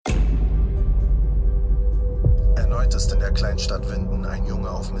Zeit ist in der Kleinstadt Winden ein Junge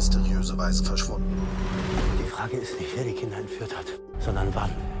auf mysteriöse Weise verschwunden. Die Frage ist nicht, wer die Kinder entführt hat, sondern wann.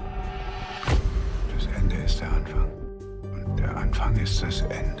 Das Ende ist der Anfang. Und der Anfang ist das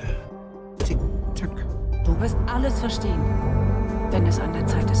Ende. Tick, tack. Du wirst alles verstehen, wenn es an der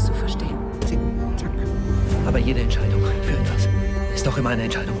Zeit ist zu verstehen. Tick, tack. Aber jede Entscheidung für etwas ist doch immer eine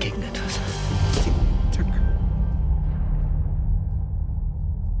Entscheidung gegen etwas. Tick, tack.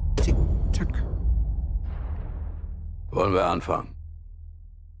 Tick, tack. Wollen wir anfangen?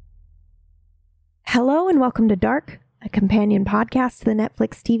 Hello and welcome to Dark, a companion podcast to the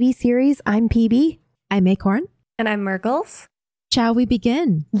Netflix TV series. I'm PB. I'm Acorn. And I'm Murgles. Shall we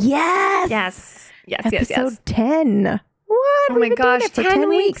begin? Yes! Yes. Episode 10. What? Oh my gosh, for 10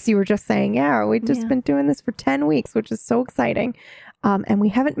 weeks. You were just saying, we've just been doing this for 10 weeks, which is so exciting. And we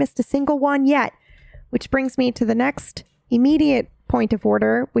haven't missed a single one yet, which brings me to the next immediate point of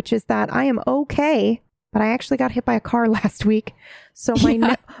order, which is that I am okay, but I actually got hit by a car last week. So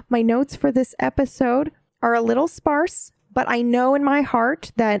my notes for this episode are a little sparse, but I know in my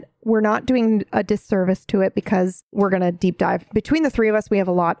heart that we're not doing a disservice to it because we're going to deep dive. Between the three of us, we have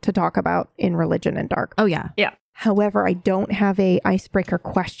a lot to talk about in religion and dark. Oh, yeah. Yeah. However, I don't have a icebreaker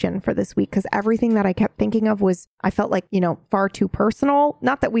question for this week because everything that I kept thinking of was, I felt like, far too personal.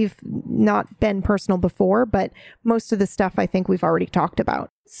 Not that we've not been personal before, but most of the stuff I think we've already talked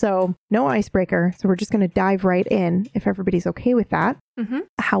about. So no icebreaker. So we're just going to dive right in if everybody's okay with that. Mm-hmm.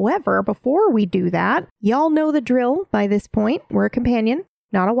 However, before we do that, y'all know the drill by this point. We're a companion,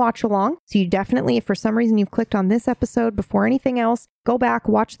 not a watch along. So you definitely, if for some reason you've clicked on this episode before anything else, go back,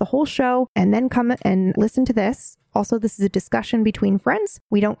 watch the whole show, and then come and listen to this. Also, this is a discussion between friends.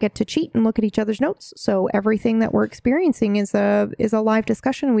 We don't get to cheat and look at each other's notes. So everything that we're experiencing is a live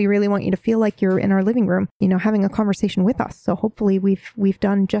discussion. We really want you to feel like you're in our living room, having a conversation with us. So hopefully we've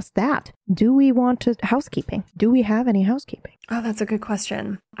done just that. Do we want to housekeeping? Do we have any housekeeping? Oh, that's a good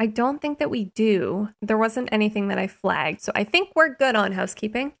question. I don't think that we do. There wasn't anything that I flagged. So I think we're good on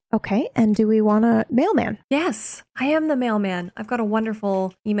housekeeping. Okay. And do we want a mailman? Yes, I am the mailman. I've got a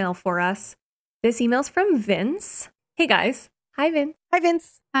wonderful email for us. This email's from Vince. Hey guys. Hi, Vince. Hi,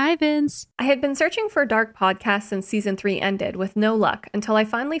 Vince. Hi, Vince. I had been searching for dark podcasts since season 3 ended with no luck until I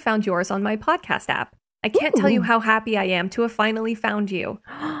finally found yours on my podcast app. I can't tell you how happy I am to have finally found you.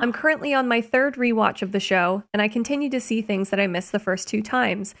 I'm currently on my 3rd rewatch of the show, and I continue to see things that I missed the first 2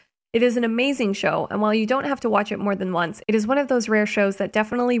 times. It is an amazing show, and while you don't have to watch it more than once, it is one of those rare shows that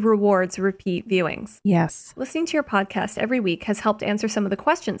definitely rewards repeat viewings. Yes. Listening to your podcast every week has helped answer some of the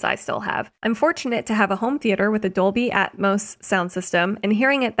questions I still have. I'm fortunate to have a home theater with a Dolby Atmos sound system, and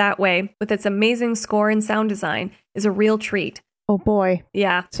hearing it that way, with its amazing score and sound design, is a real treat. Oh boy.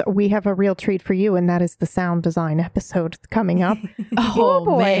 Yeah. So we have a real treat for you, and that is the sound design episode coming up. Oh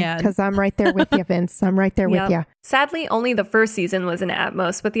boy. man. Because I'm right there with you, Vince. I'm right there with you. Sadly, only the first season was in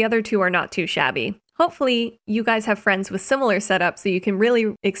Atmos, but the other 2 are not too shabby. Hopefully, you guys have friends with similar setups so you can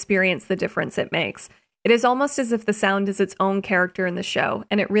really experience the difference it makes. It is almost as if the sound is its own character in the show,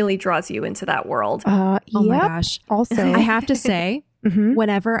 and it really draws you into that world. Oh my gosh. Also, I have to say,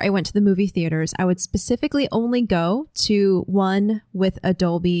 whenever I went to the movie theaters, I would specifically only go to one with a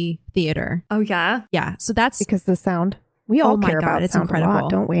Dolby theater. Oh, yeah? Yeah. So that's because the sound, we all Oh my care God, about it's sound incredible. a lot,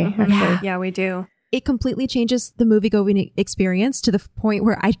 don't we? Mm-hmm. Actually. Yeah, we do. it completely changes the movie-going experience to the point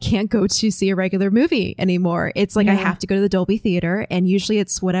where I can't go to see a regular movie anymore. It's like I have to go to the Dolby Theater, and usually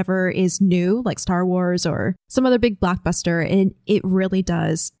it's whatever is new, like Star Wars or some other big blockbuster, and it really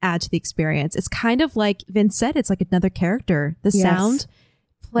does add to the experience. It's kind of like Vince said, it's like another character. The sound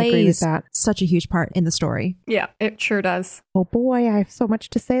plays such a huge part in the story. Yeah, it sure does. Oh boy, I have so much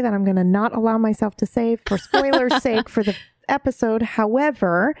to say that I'm going to not allow myself to say for spoilers' sake for the episode.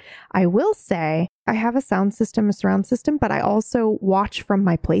 However, I will say I have a sound system, a surround system, but I also watch from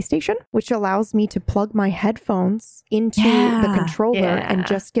my PlayStation, which allows me to plug my headphones into the controller and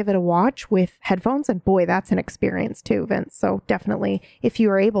just give it a watch with headphones. And boy, that's an experience too, Vince. So definitely, if you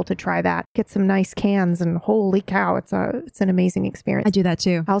are able to try that, get some nice cans, and holy cow, it's an amazing experience. I do that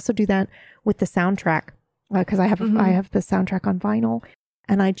too. I also do that with the soundtrack because I have the soundtrack on vinyl,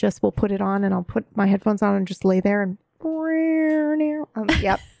 and I just will put it on, and I'll put my headphones on and just lay there and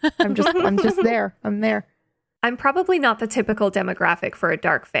yep. I'm just there. I'm there. I'm probably not the typical demographic for a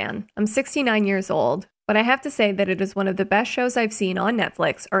Dark fan. I'm 69 years old, but I have to say that it is one of the best shows I've seen on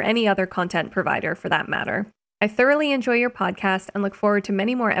Netflix or any other content provider for that matter. I thoroughly enjoy your podcast and look forward to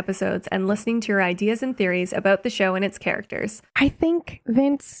many more episodes and listening to your ideas and theories about the show and its characters. I think,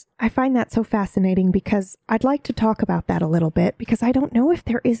 Vince, I find that so fascinating because I'd like to talk about that a little bit because I don't know if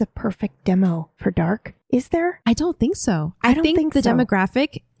there is a perfect demo for Dark. Is there? I don't think so. I don't think the so.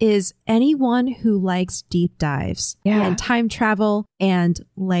 demographic is anyone who likes deep dives and time travel and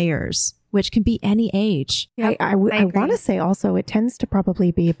layers, which can be any age. Yep, I want to say also it tends to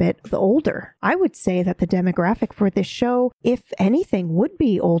probably be a bit older. I would say that the demographic for this show, if anything, would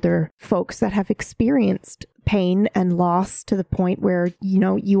be older folks that have experienced pain and loss to the point where, you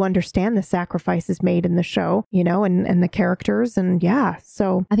know, you understand the sacrifices made in the show, you know, and the characters. And yeah,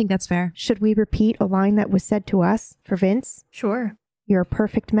 so I think that's fair. Should we repeat a line that was said to us for Vince? Sure. You're a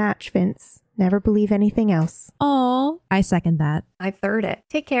perfect match, Vince. Never believe anything else. Oh, I second that. I third it.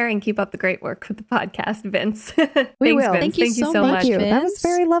 Take care and keep up the great work with the podcast, Vince. We Thanks, will. Vince. Thank you so much, Thank you. That was Vince.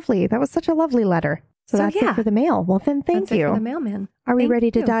 very lovely. That was such a lovely letter. So that's yeah. it for the mail. Well, then thank That's you. it for the mailman. Are we Thank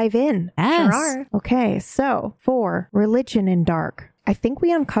ready to you. dive in? Yes. Sure are. Okay, so for Religion in Dark, I think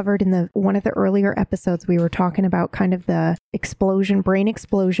we uncovered in one of the earlier episodes, we were talking about kind of the brain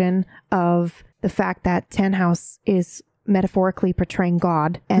explosion of the fact that Tannhaus is metaphorically portraying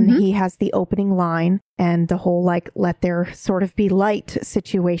God, and he has the opening line and the whole like let there sort of be light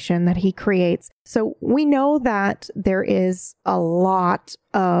situation that he creates. So we know that there is a lot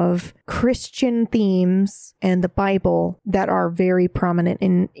of Christian themes and the Bible that are very prominent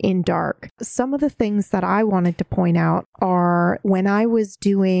in Dark. Some of the things that I wanted to point out are when I was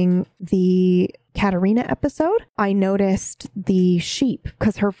doing the Katarina episode, I noticed the sheep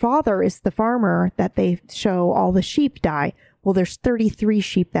because her father is the farmer that they show all the sheep die. Well, there's 33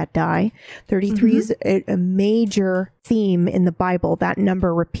 sheep that die. 33 is a major theme in the Bible. That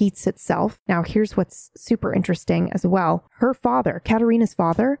number repeats itself. Now, here's what's super interesting as well. Her father, Katarina's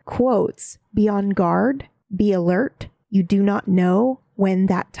father, quotes, "Be on guard, be alert. You do not know when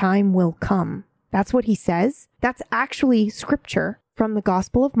that time will come." That's what he says. That's actually scripture from the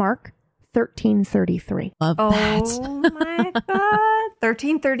Gospel of Mark, 13:33. Love that. Oh my God.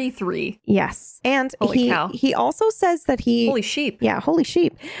 1333. Yes. And Holy cow. he also says that Holy sheep. Yeah, holy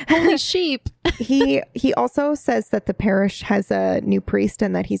sheep. Holy sheep. he also says that the parish has a new priest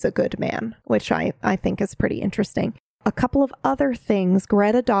and that he's a good man, which I think is pretty interesting. A couple of other things.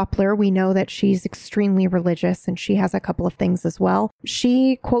 Greta Doppler, we know that she's extremely religious and she has a couple of things as well.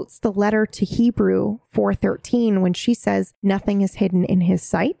 She quotes the letter to Hebrew 4:13 when she says, "Nothing is hidden in his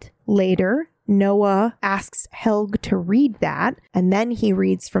sight." Later, Noah asks Helg to read that, and then he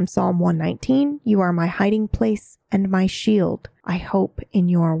reads from Psalm 119, "You are my hiding place and my shield. I hope in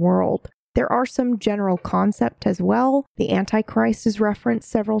your world." There are some general concept as well. The Antichrist is referenced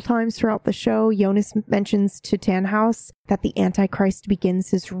several times throughout the show. Jonas mentions to Tannhaus that the Antichrist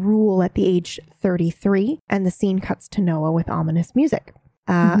begins his rule at the age 33, and the scene cuts to Noah with ominous music.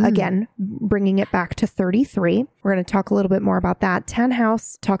 Again, bringing it back to 33. We're going to talk a little bit more about that.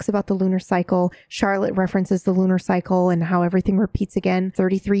 Tannhaus talks about the lunar cycle. Charlotte references the lunar cycle and how everything repeats again,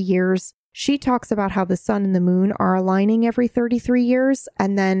 33 years. She talks about how the sun and the moon are aligning every 33 years.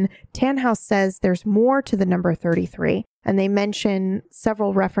 And then Tannhaus says there's more to the number 33. And they mention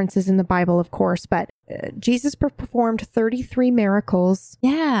several references in the Bible, of course, but Jesus performed 33 miracles.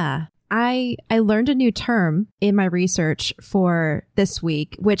 Yeah. I learned a new term in my research for this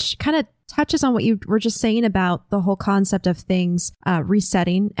week, which kind of touches on what you were just saying about the whole concept of things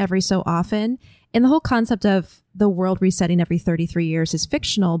resetting every so often. And the whole concept of the world resetting every 33 years is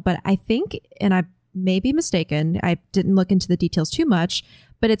fictional, but I think, and I may be mistaken, I didn't look into the details too much,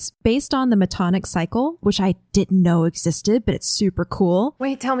 but it's based on the Metonic cycle, which I didn't know existed, but it's super cool.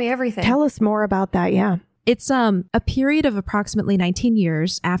 Wait, tell me everything. Tell us more about that, yeah. It's a period of approximately 19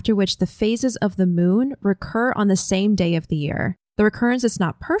 years after which the phases of the moon recur on the same day of the year. The recurrence is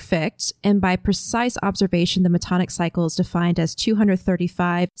not perfect, and by precise observation, the Metonic cycle is defined as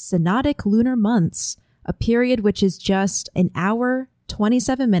 235 synodic lunar months, a period which is just an hour,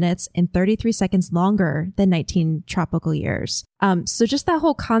 27 minutes, and 33 seconds longer than 19 tropical years. So just that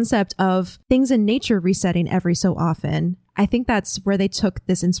whole concept of things in nature resetting every so often, I think that's where they took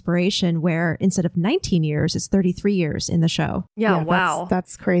this inspiration, where instead of 19 years, it's 33 years in the show. Yeah, wow.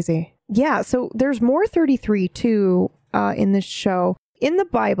 That's crazy. Yeah, so there's more 33 too in this show. In the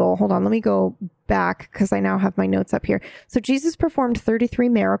Bible, hold on, let me go back because I now have my notes up here. So Jesus performed 33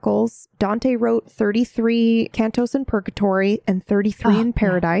 miracles. Dante wrote 33 cantos in purgatory and 33 in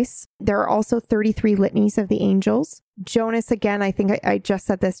paradise. Yeah. There are also 33 litanies of the angels. Jonas, again, I think I just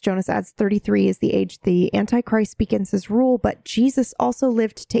said this, Jonas adds 33 is the age the Antichrist begins his rule, but Jesus also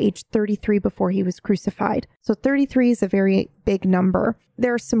lived to age 33 before he was crucified. So 33 is a very big number.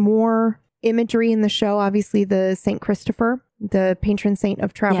 There are some more imagery in the show. Obviously, the St. Christopher, the patron saint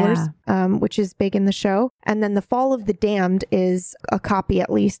of travelers, which is big in the show. And then the fall of the damned is a copy,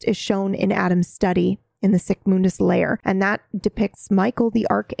 at least, is shown in Adam's study in the Sic Mundus lair. And that depicts Michael the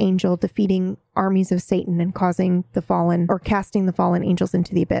archangel defeating armies of Satan and causing the fallen or casting the fallen angels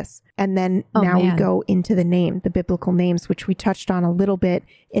into the abyss. And then we go into the biblical names, which we touched on a little bit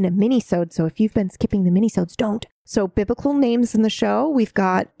in a mini-sode. So if you've been skipping the mini-sodes, don't. So biblical names in the show, we've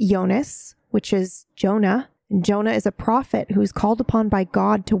got Jonas, which is Jonah. And Jonah is a prophet who's called upon by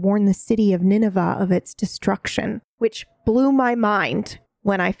God to warn the city of Nineveh of its destruction, which blew my mind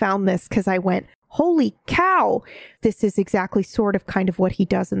when I found this, because I went, holy cow, this is exactly sort of kind of what he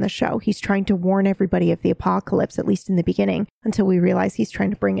does in the show. He's trying to warn everybody of the apocalypse, at least in the beginning, until we realize he's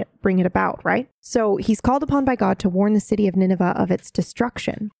trying to bring it about, right? So he's called upon by God to warn the city of Nineveh of its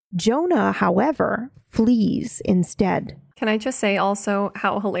destruction. Jonah, however, flees instead. Can I just say also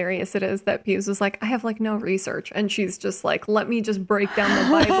how hilarious it is that Pius was like, I have like no research. And she's just like, let me just break down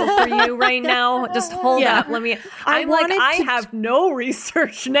the Bible for you right now. Just hold up. I have no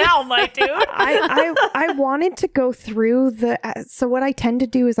research now, my dude. I wanted to go through so what I tend to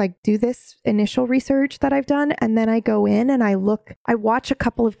do is I do this initial research that I've done. And then I go in and I watch a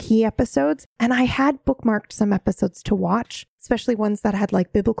couple of key episodes, and I had bookmarked some episodes to watch, especially ones that had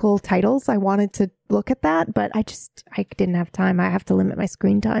like biblical titles. I wanted to look at that, but I didn't have time. I have to limit my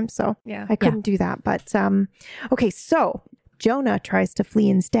screen time. So I couldn't do that. But okay, so Jonah tries to flee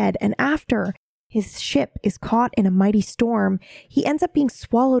instead. And after his ship is caught in a mighty storm, he ends up being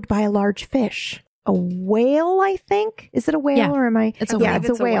swallowed by a large fish. A whale, I think. Is it a whale or am I? It's a whale. Yeah,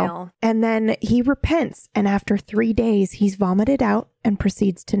 it's a whale. And then he repents. And after 3 days, he's vomited out and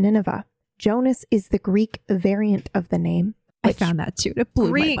proceeds to Nineveh. Jonas is the Greek variant of the name. I found that too. It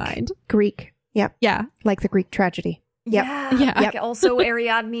blew my mind. Greek. Yep. Yeah. Like the Greek tragedy. Yep. Yeah. Like also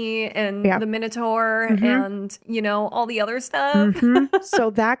Ariadne and the Minotaur and, all the other stuff.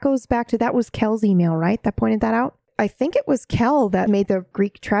 So that goes back to, that was Kel's email, right? That pointed that out. I think it was Kel that made the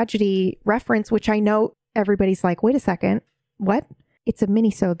Greek tragedy reference, which I know everybody's like, wait a second, what? It's a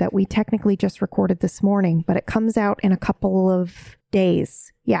mini-sode that we technically just recorded this morning, but it comes out in a couple of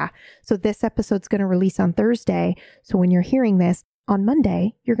days. Yeah. So this episode's going to release on Thursday. So when you're hearing this on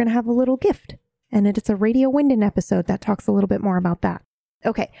Monday, you're going to have a little gift. And it's a Radio Winden episode that talks a little bit more about that.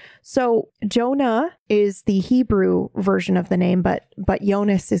 Okay. So Jonah is the Hebrew version of the name, but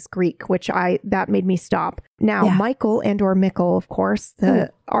Jonas is Greek, which that made me stop. Now, Michael or Mikkel, of course,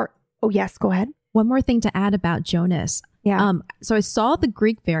 yes, go ahead. One more thing to add about Jonas. Yeah. So I saw the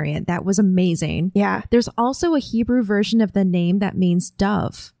Greek variant. That was amazing. Yeah. There's also a Hebrew version of the name that means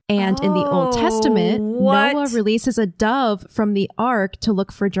dove. And in the Old Testament, Noah releases a dove from the ark to look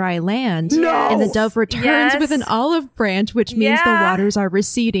for dry land. No! And the dove returns with an olive branch, which means the waters are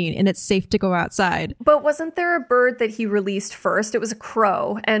receding and it's safe to go outside. But wasn't there a bird that he released first? It was a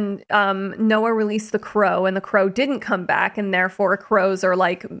crow. And Noah released the crow, and the crow didn't come back. And therefore, crows are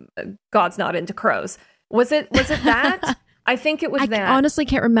like, God's not into crows. Was it that? I think it was that. I honestly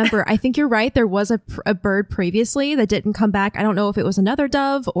can't remember. I think you're right. There was a bird previously that didn't come back. I don't know if it was another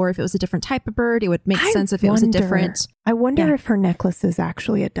dove or if it was a different type of bird. It would make sense if it was a different. I wonder if her necklace is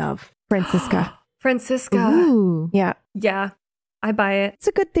actually a dove. Francisca. Ooh. Yeah. Yeah. I buy it. It's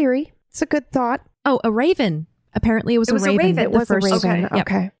a good theory. It's a good thought. Oh, a raven. Apparently it was a raven. It was a raven.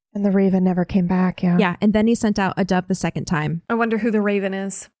 Okay. And the raven never came back. Yeah. Yeah. And then he sent out a dove the second time. I wonder who the raven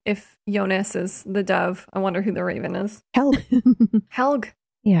is. If Jonas is the dove, I wonder who the raven is. Helg. Helg.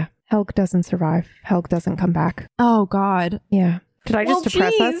 Yeah. Helg doesn't survive. Helg doesn't come back. Oh, God. Yeah. Did I just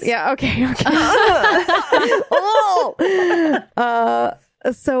depress us? Yeah. Okay.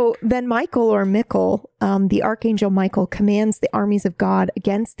 So then Michael or Mikkel, the Archangel Michael, commands the armies of God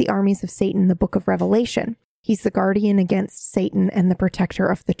against the armies of Satan in the book of Revelation. He's the guardian against Satan and the protector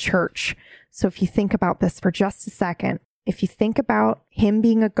of the church. So if you think about this for just a second, if you think about him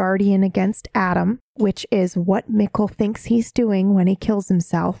being a guardian against Adam, which is what Mikkel thinks he's doing when he kills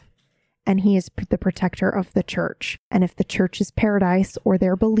himself, and he is the protector of the church. And if the church is paradise or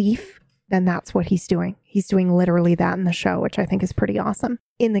their belief, then that's what he's doing. He's doing literally that in the show, which I think is pretty awesome.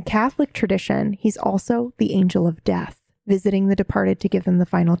 In the Catholic tradition, he's also the angel of death, visiting the departed to give them the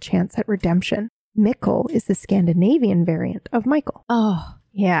final chance at redemption. Mikkel is the Scandinavian variant of Michael. Oh,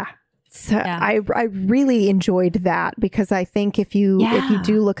 yeah. So I really enjoyed that, because I think if you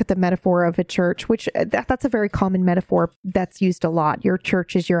do look at the metaphor of a church, which that's a very common metaphor that's used a lot. Your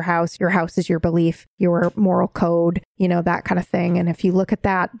church is your house is your belief, your moral code, that kind of thing. And if you look at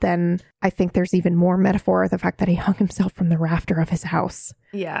that, then I think there's even more metaphor, the fact that he hung himself from the rafter of his house.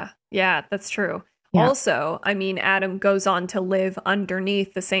 Yeah, that's true. Yeah. Also, I mean, Adam goes on to live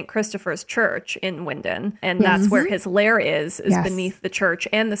underneath the St. Christopher's Church in Winden, and that's where his lair is Yes. beneath the church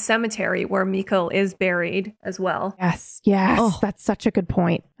and the cemetery where Mikkel is buried as well. Yes. Oh. That's such a good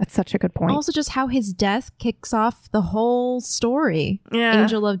point. That's such a good point. Also, just how his death kicks off the whole story. Yeah.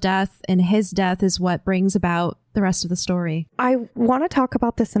 Angel of Death, and his death is what brings about the rest of the story. I want to talk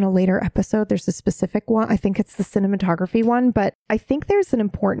about this in a later episode. There's a specific one. I think it's the cinematography one, but I think there's an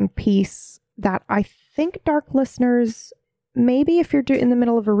important piece that I think Dark listeners, maybe if you're in the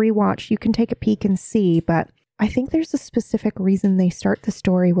middle of a rewatch, you can take a peek and see, but I think there's a specific reason they start the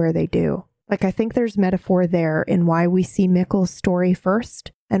story where they do. Like, I think there's metaphor there in why we see Mikkel's story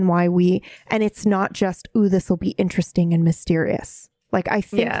first and and it's not just, ooh, this will be interesting and mysterious. Like, I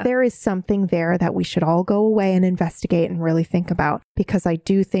think there is something there that we should all go away and investigate and really think about, because I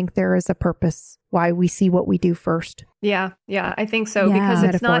do think there is a purpose why we see what we do first. Yeah, I think so. Yeah. Because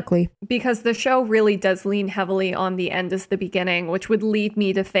it's not, Metaphorically. because the show really does lean heavily on the end as the beginning, which would lead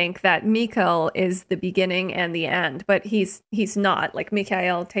me to think that Mikkel is the beginning and the end, but he's not. Like,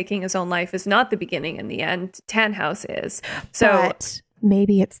 Mikhail taking his own life is not the beginning and the end. Tannhaus is. So But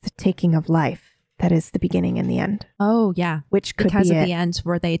maybe it's the taking of life that is the beginning and the end, Oh, yeah. which could Because be of it. the end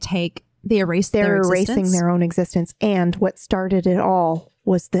where they erase They're their erasing existence. their own existence. And what started it all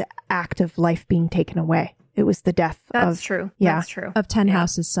was the act of life being taken away. It was the death that's of... true. Yeah. That's true. Of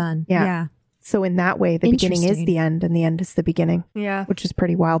Tannhaus's son. Yeah. Yeah. So in that way, the beginning is Interesting. the end and the end is the beginning, Yeah. which is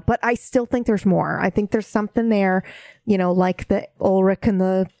pretty wild. But I still think there's more. I think there's something there, like the Ulrich and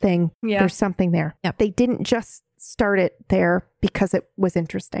the thing. Yeah. There's something there. Yep. They didn't just start it there because it was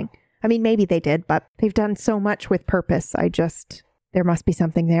interesting. I mean, maybe they did, but they've done so much with purpose. There must be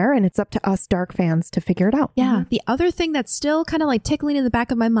something there, and it's up to us Dark fans to figure it out. Yeah. The other thing that's still kind of like tickling in the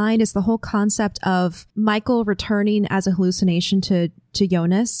back of my mind is the whole concept of Michael returning as a hallucination to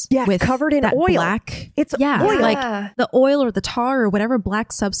Jonas. Yes, with covered in that oil. Black. It's Yeah. oil. Like the oil or the tar or whatever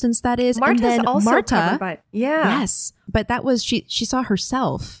black substance that is. Marta's and then also Marta. covered by... Yeah. Yes. But that was she saw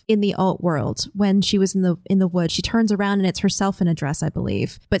herself in the alt world when she was in the woods. She turns around and it's herself in a dress, I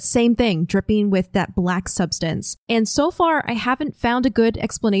believe. But same thing, dripping with that black substance. And so far I haven't found a good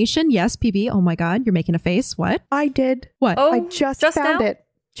explanation. Yes, PB. Oh my God, you're making a face. What? I did. What? Oh, I just found now? it.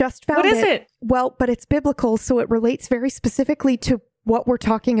 Just found it. What is it? Well, but it's biblical, so it relates very specifically to what we're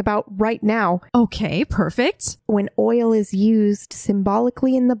talking about right now. Okay, perfect. When oil is used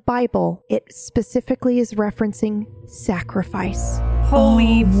symbolically in the Bible, it specifically is referencing sacrifice.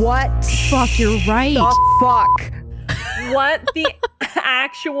 Holy What Fuck, you're right. the fuck? what the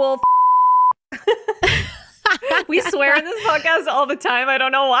actual we swear in this podcast all the time. I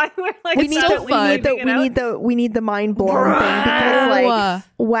don't know why we're like We need still we need the mind blowing thing because like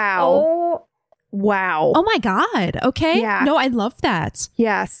wow. Wow. Oh my God. Okay. Yeah. No, I love that.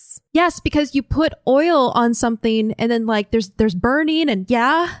 Yes. Yes, because you put oil on something and then like there's burning and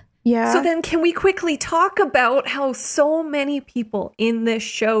yeah. Yeah. So then can we quickly talk about how so many people in this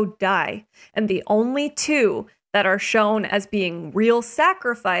show die, and the only two that are shown as being real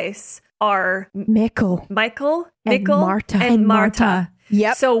sacrifice are Mikkel. Michael, And Mikkel, Marta. and Marta.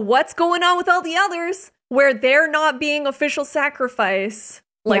 Yep. So what's going on with all the others where they're not being official sacrifice?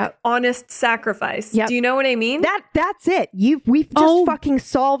 Like Yep. honest sacrifice. Yep. Do you know what I mean? That's it. We've just Oh. fucking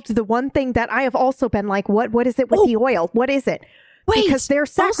solved the one thing that I have also been like, what is it with the oil? What is it? Wait, Because they're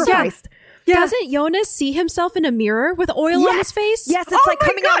also- sacrificed. Yeah. Doesn't Jonas see himself in a mirror with oil on his face? Yes, it's Oh like my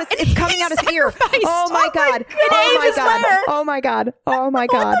coming God, out. and It's coming he's out his ear. sacrificed. Oh my God! Abe Oh my is God! there. Oh my God! Oh my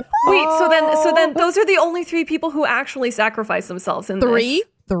God! Wait, so then those are the only three people who actually sacrifice themselves in Three.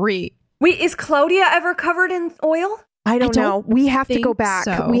 this. Wait, is Claudia ever covered in oil? I don't know. We have to go think back.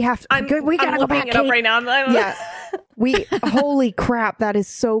 so. We have. I'm we gotta go looking back. it up Kate. right now. Yeah. Holy crap, that is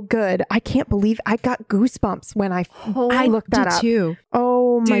so good. I can't believe I got goosebumps when I looked that did up. too.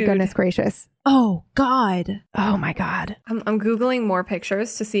 Oh my Dude. goodness gracious. Oh God. Oh my God. I'm Googling more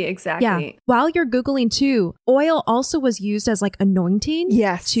pictures to see exactly. Yeah. While you're Googling too, oil also was used as like anointing.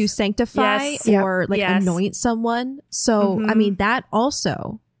 Yes. To sanctify Yes. or like Yes. anoint someone. So I Mhm. mean that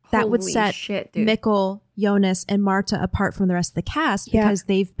also that would Holy set shit, dude. Mikkel, Jonas, and Marta apart from the rest of the cast Yeah. because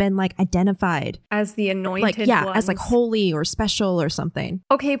they've been like identified As the anointed like yeah ones. as like holy or special or something.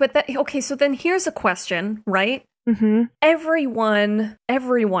 Okay, so then here's a question, right? Mm-hmm.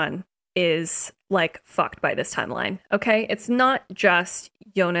 Everyone is like fucked by this timeline, okay? It's not just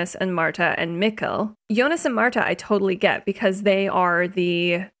Jonas and Marta and Mikkel. Jonas and Marta I totally get because they are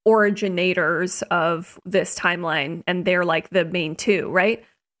the originators of this timeline and they're like the main two, right?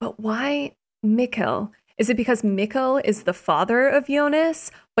 But why Mikkel? Is it because Mikkel is the father of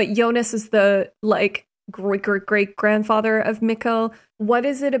Jonas, but Jonas is the like great grandfather of Mikkel? What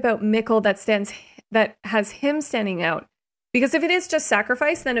is it about Mikkel that stands that has him standing out. Because if it is just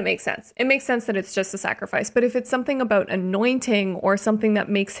sacrifice, then it makes sense. It makes sense that it's just a sacrifice. But if it's something about anointing or something that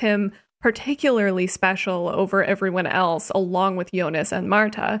makes him particularly special over everyone else, along with Jonas and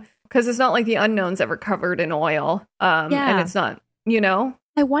Marta, because it's not like the Unknown's ever covered in oil. And it's not, you know?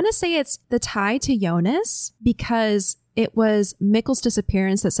 I want to say it's the tie to Jonas because it was Mikkel's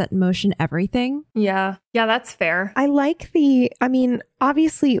disappearance that set in motion everything. Yeah. Yeah, that's fair. I like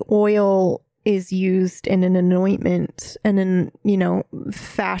obviously oil is used in an anointment and in,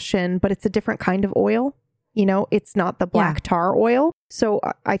 fashion, but it's a different kind of oil. It's not the black tar oil. So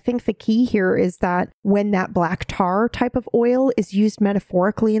I think the key here is that when that black tar type of oil is used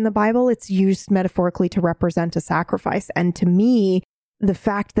metaphorically in the Bible, it's used metaphorically to represent a sacrifice. And to me, the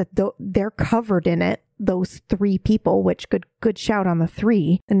fact that they're covered in it, those 3 people, which good shout on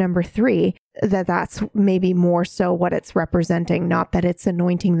the number 3, that's maybe more so what it's representing, not that it's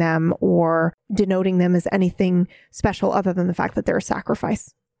anointing them or denoting them as anything special other than the fact that they're a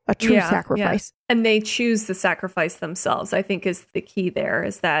sacrifice. A true sacrifice. Yeah. And they choose the sacrifice themselves, I think is the key there,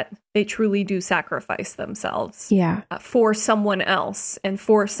 is that they truly do sacrifice themselves for someone else and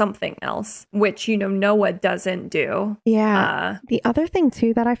for something else, which, Noah doesn't do. Yeah. The other thing,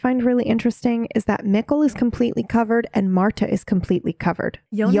 too, that I find really interesting is that Mikkel is completely covered and Marta is completely covered.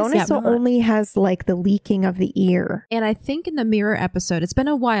 Jonas only has like the leaking of the ear. And I think in the mirror episode, it's been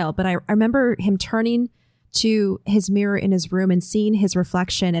a while, but I remember him turning to his mirror in his room and seeing his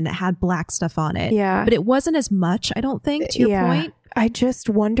reflection, and it had black stuff on it. Yeah. But it wasn't as much, I don't think, to your point. I just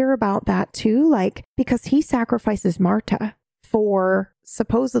wonder about that too, because he sacrifices Marta for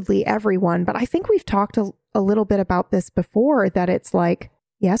supposedly everyone. But I think we've talked a little bit about this before, that it's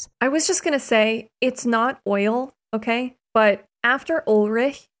yes? I was just going to say, it's not oil, okay? But after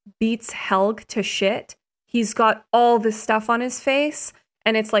Ulrich beats Helg to shit, he's got all this stuff on his face.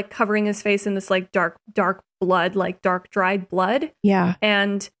 And it's covering his face in this dark blood, dark dried blood. Yeah.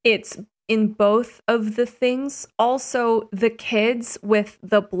 And it's in both of the things. Also, the kids with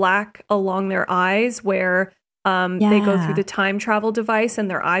the black along their eyes where they go through the time travel device and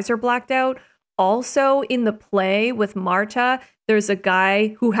their eyes are blacked out. Also, in the play with Marta, there's a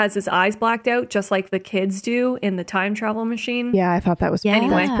guy who has his eyes blacked out, just like the kids do in the time travel machine. Yeah, I thought that was that's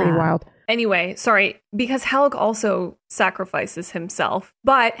pretty wild. Anyway, sorry, because Helg also sacrifices himself.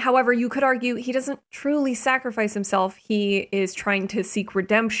 But, however, you could argue he doesn't truly sacrifice himself. He is trying to seek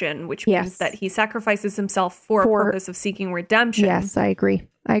redemption, which means that he sacrifices himself for a purpose of seeking redemption. Yes, I agree.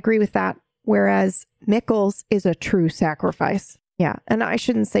 I agree with that. Whereas Mikkel's is a true sacrifice. Yeah. And I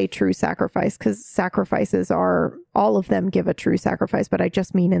shouldn't say true sacrifice, because sacrifices are, all of them give a true sacrifice. But I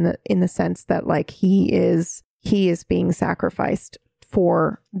just mean in the sense that he is being sacrificed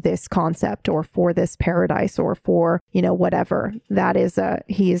for this concept or for this paradise or for, whatever. That is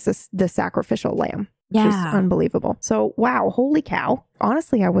he is the sacrificial lamb, which is unbelievable. So, wow, holy cow.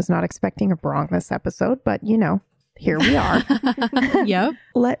 Honestly, I was not expecting a Brong this episode, but here we are. Yep.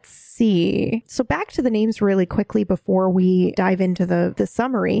 Let's see. So back to the names really quickly before we dive into the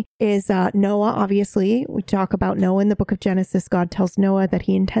summary is Noah. Obviously, we talk about Noah in the book of Genesis. God tells Noah that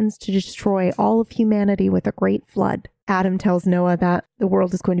he intends to destroy all of humanity with a great flood. Adam tells Noah that the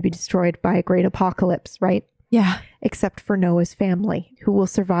world is going to be destroyed by a great apocalypse, right? Yeah. Except for Noah's family, who will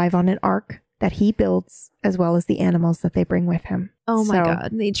survive on an ark that he builds, as well as the animals that they bring with him. Oh my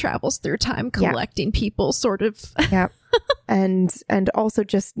God. And he travels through time collecting people, sort of. Yeah. And also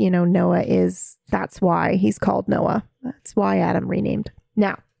just, Noah that's why he's called Noah. That's why Adam renamed.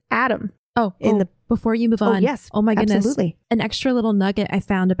 Now, Adam. Before you move on. Yes. Oh my goodness. Absolutely. An extra little nugget I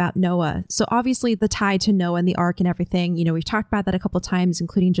found about Noah. So obviously the tie to Noah and the ark and everything, we've talked about that a couple of times,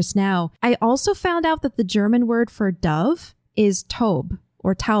 including just now. I also found out that the German word for dove is Taube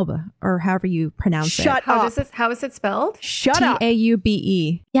or Taube, or however you pronounce it. How is it spelled? Shut up.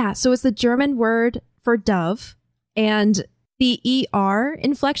 Taube. Yeah. So it's the German word for dove, and the ER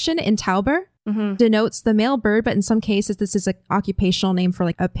inflection in Tauber denotes the male bird, but in some cases this is an occupational name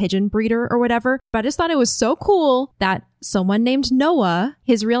for a pigeon breeder or whatever. But I just thought it was so cool that someone named Noah,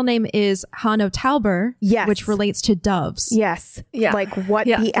 his real name is Hanno Tauber, which relates to doves. Yes. Yeah.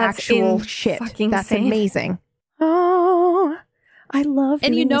 The actual shit. That's insane. Amazing. Oh, I love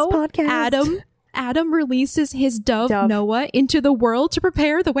doing this podcast. Adam releases his dove Noah into the world to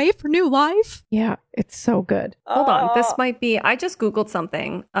prepare the way for new life. Yeah, it's so good. Hold on. This might be, I just Googled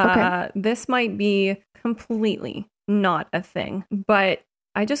something. Okay. This might be completely not a thing, but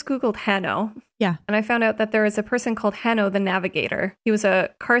I just Googled Hanno. Yeah. And I found out that there is a person called Hanno the Navigator. He was a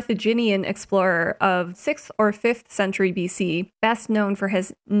Carthaginian explorer of 6th or 5th century BC, best known for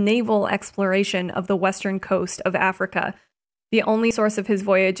his naval exploration of the western coast of Africa. The only source of his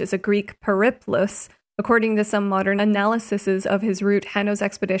voyage is a Greek periplus. According to some modern analyses of his route, Hanno's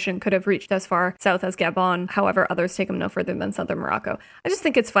expedition could have reached as far south as Gabon. However, others take him no further than southern Morocco. I just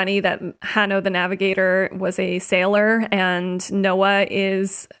think it's funny that Hanno the navigator was a sailor and Noah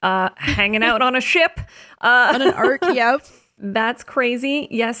is hanging out on a ship. On an ark, yep. That's crazy.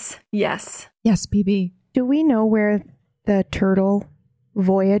 Yes. Yes, BB. Do we know where the turtle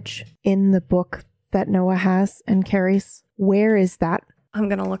voyage in the book that Noah has and carries, where is that? I'm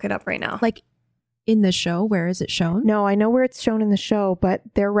going to look it up right now. Like in the show, where is it shown? No, I know where it's shown in the show, but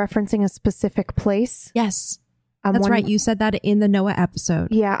they're referencing a specific place. Yes. That's right. You said that in the Noah episode.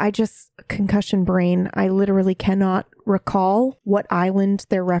 Yeah, concussion brain. I literally cannot recall what island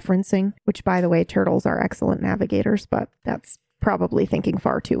they're referencing, which, by the way, turtles are excellent navigators, but that's probably thinking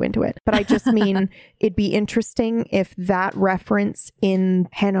far too into it. But I just mean it'd be interesting if that reference in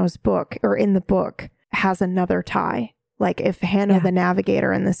Hanno's book or in the book has another tie. Like if Hanno the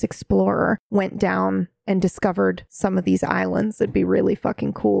navigator and this explorer went down and discovered some of these islands, it'd be really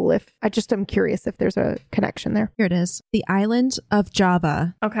fucking cool. I'm curious if there's a connection there. Here it is. The island of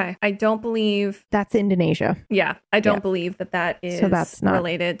Java. Okay. I don't believe that's Indonesia. Yeah. I don't believe that is so that's not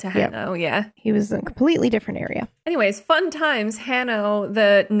related to Hanno. Yeah. He was in a completely different area. Anyways, fun times. Hanno,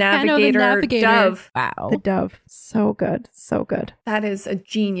 the navigator dove. Wow. The dove. So good. So good. That is a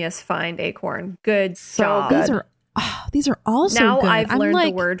genius find, Acorn. Good job. Good. These are all so now good. I've learned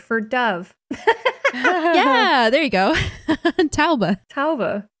the word for dove. Yeah, there you go.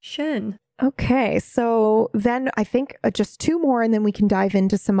 Tauba. Shin. Okay, so then I think just two more and then we can dive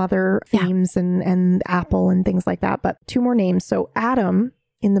into some other themes and Apple and things like that. But two more names. So Adam,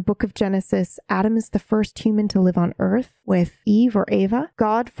 in the book of Genesis, Adam is the first human to live on earth with Eve or Ava.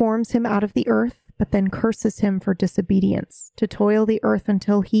 God forms him out of the earth, but then curses him for disobedience, to toil the earth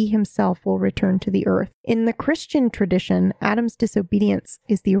until he himself will return to the earth. In the Christian tradition, Adam's disobedience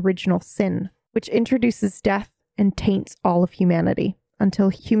is the original sin, which introduces death and taints all of humanity, until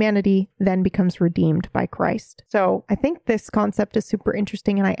humanity then becomes redeemed by Christ. So I think this concept is super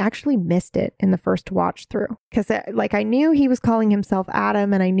interesting, and I actually missed it in the first watch through. Because I knew he was calling himself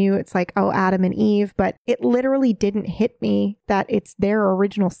Adam, and I knew it's like, oh, Adam and Eve, but it literally didn't hit me that it's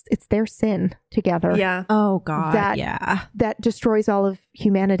their sin together. Yeah. Oh, God. That destroys all of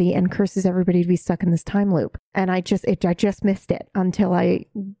humanity and curses everybody to be stuck in this time loop. And I just missed it until I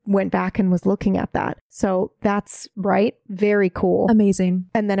went back and was looking at that. So that's right. Very cool. Amazing.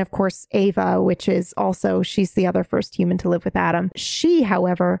 And then, of course, Ava, which is also, she's the other first human to live with Adam. She,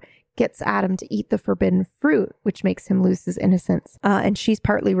 however, gets Adam to eat the forbidden fruit, which makes him lose his innocence. And she's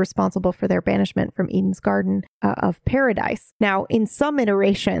partly responsible for their banishment from Eden's garden of paradise. Now, in some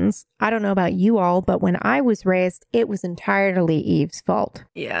iterations, I don't know about you all, but when I was raised, it was entirely Eve's fault.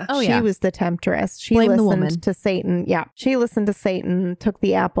 Yeah. Oh, she was the temptress. She Blame the listened woman. to Satan. Yeah. She listened to Satan, took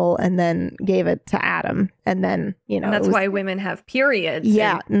the apple, and then gave it to Adam. And then, and that's why women have periods.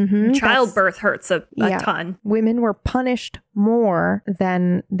 Yeah. And childbirth hurts a ton. Women were punished more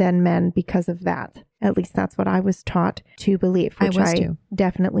than men because of that. At least that's what I was taught to believe, which I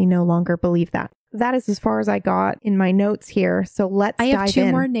definitely no longer believe that. That is as far as I got in my notes here. So let's dive in. I have two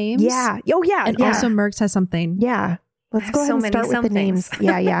more names. Yeah. Oh, yeah. And also Merckx has something. Yeah. Let's go ahead and start with the names.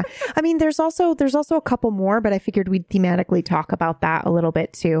 Yeah. I mean, there's also a couple more, but I figured we'd thematically talk about that a little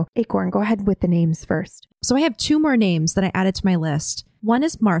bit too. Acorn, go ahead with the names first. So I have two more names that I added to my list. One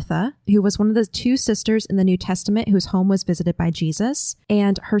is Martha, who was one of the two sisters in the New Testament whose home was visited by Jesus.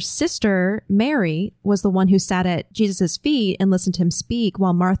 And her sister, Mary, was the one who sat at Jesus' feet and listened to him speak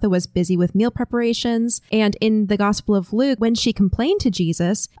while Martha was busy with meal preparations. And in the Gospel of Luke, when she complained to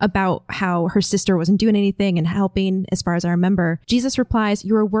Jesus about how her sister wasn't doing anything and helping, as far as I remember, Jesus replies,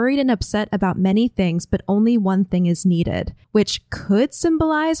 "You are worried and upset about many things, but only one thing is needed," which could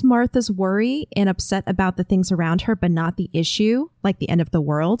symbolize Martha's worry and upset about the things around her, but not the issue, like the end of the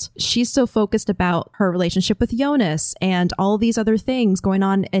world. She's so focused about her relationship with Jonas and all these other things going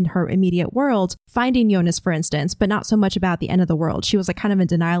on in her immediate world, finding Jonas, for instance, but not so much about the end of the world. She was like kind of in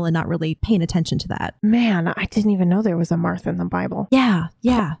denial and not really paying attention to that. Man, I didn't even know there was a Martha in the Bible. Yeah.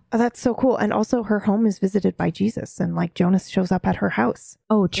 Oh, that's so cool. And also her home is visited by Jesus and like Jonas shows up at her house.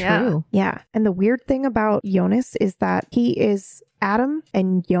 Oh, true. Yeah. And the weird thing about Jonas is that he is Adam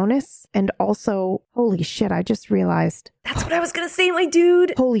and Jonas, and also, holy shit, I just realized. That's what I was going to say, my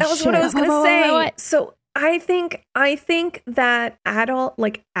dude. Holy shit. That was what I was going to say. So I think that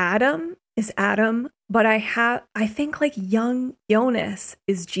Adam is Adam, but I think like young Jonas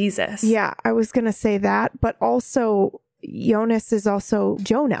is Jesus. Yeah, I was going to say that, but also Jonas is also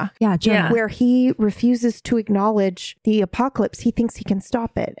Jonah. Yeah, Jonah. Where he refuses to acknowledge the apocalypse. He thinks he can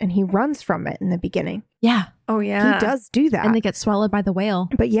stop it and he runs from it in the beginning. Yeah. Oh, yeah. He does do that. And they get swallowed by the whale.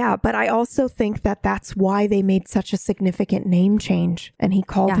 But I also think that that's why they made such a significant name change. And he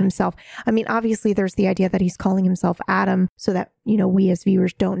called himself, I mean, obviously there's the idea that he's calling himself Adam so that, we as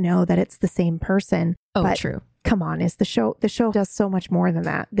viewers don't know that it's the same person. Oh, but true. Come on, the show does so much more than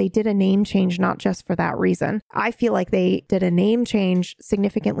that. They did a name change, not just for that reason. I feel like they did a name change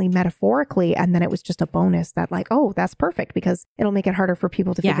significantly metaphorically. And then it was just a bonus that like, oh, that's perfect because it'll make it harder for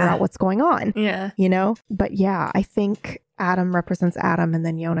people to figure out what's going on. Yeah. But yeah, I think Adam represents Adam and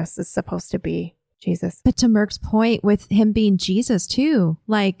then Jonas is supposed to be Jesus. But to Merck's point with him being Jesus too,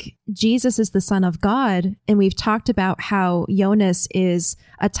 like Jesus is the Son of God. And we've talked about how Jonas is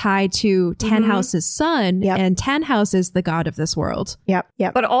a tie to Tannhaus's son and Tannhaus is the God of this world. Yep.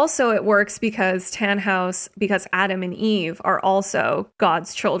 But also it works because because Adam and Eve are also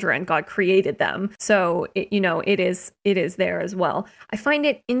God's children. God created them. So, it is there as well. I find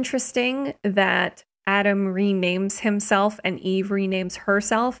it interesting that Adam renames himself and Eve renames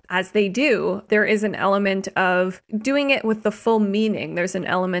herself. As they do, there is an element of doing it with the full meaning. There's an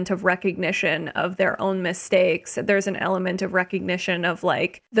element of recognition of their own mistakes. There's an element of recognition of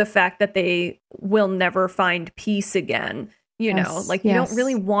like the fact that they will never find peace again. You don't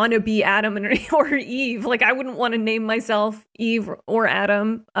really want to be Adam or Eve. Like, I wouldn't want to name myself Eve or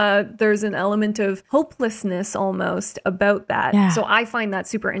Adam. There's an element of hopelessness almost about that. Yeah. So I find that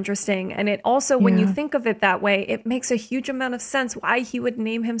super interesting. And it also, when you think of it that way, it makes a huge amount of sense why he would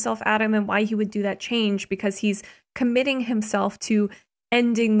name himself Adam and why he would do that change, because he's committing himself to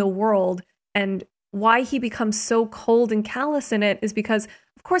ending the world. And why he becomes so cold and callous in it is because,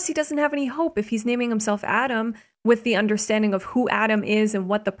 of course, he doesn't have any hope if he's naming himself Adam with the understanding of who Adam is and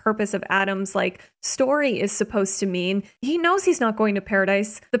what the purpose of Adam's story is supposed to mean. He knows he's not going to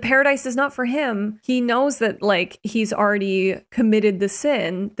paradise. The paradise is not for him. He knows that he's already committed the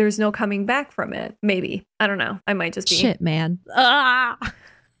sin. There's no coming back from it. Maybe. I don't know. I might just be. Shit, man.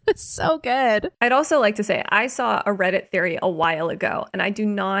 It's so good. I'd also like to say I saw a Reddit theory a while ago, and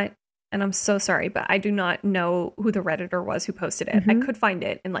and I'm so sorry, but I do not know who the Redditor was who posted it. I could find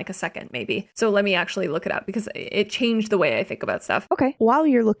it in a second, maybe. So let me actually look it up because it changed the way I think about stuff. Okay. While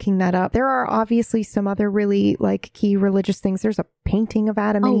you're looking that up, there are obviously some other really key religious things. There's a painting of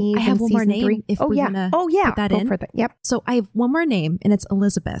Adam and Eve. I have in one more name. 3. If we want to put that in. For that. Yep. So I have one more name and it's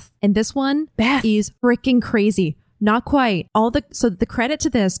Elizabeth. And this one is freaking crazy. Not quite. So the credit to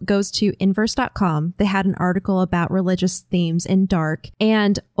this goes to Inverse.com. They had an article about religious themes in Dark.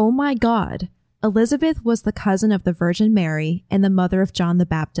 And oh my God, Elizabeth was the cousin of the Virgin Mary and the mother of John the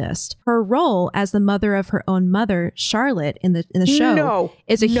Baptist. Her role as the mother of her own mother, Charlotte, in the show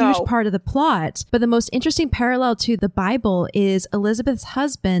is a huge part of the plot. But the most interesting parallel to the Bible is Elizabeth's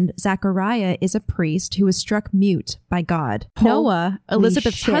husband, Zachariah, is a priest who was struck mute by God. Noah,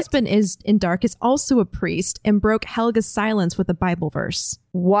 Elizabeth's husband in Dark, is also a priest and broke Helga's silence with a Bible verse.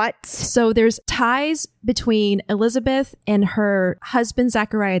 What? So there's ties between Elizabeth and her husband,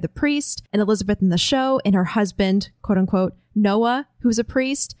 Zachariah the priest, and Elizabeth in the show and her husband, quote unquote, Noah, who's a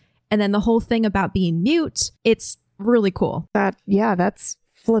priest. And then the whole thing about being mute. It's really cool. That's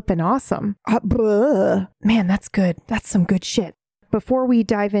flipping awesome. Man, that's good. That's some good shit. Before we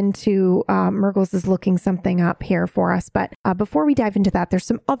dive into, Mergles is looking something up here for us. But before we dive into that, there's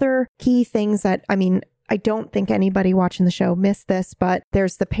some other key things that, I don't think anybody watching the show missed this, but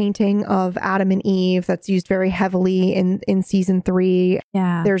there's the painting of Adam and Eve that's used very heavily in season 3.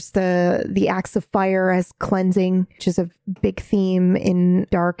 Yeah. There's the axe of fire as cleansing, which is a big theme in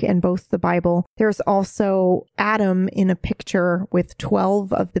Dark and both the Bible. There's also Adam in a picture with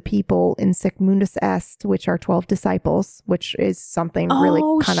 12 of the people in Sic Mundus Est, which are 12 disciples, which is something really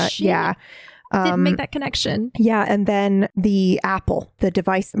kind of, Didn't make that connection. Yeah. And then the apple, the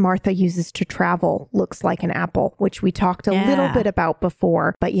device Martha uses to travel, looks like an apple, which we talked a little bit about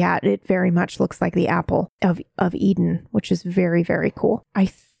before. But yeah, it very much looks like the apple of Eden, which is very, very cool. I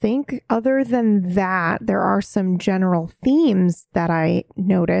think other than that, there are some general themes that I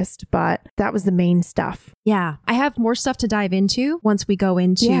noticed, but that was the main stuff. Yeah. I have more stuff to dive into once we go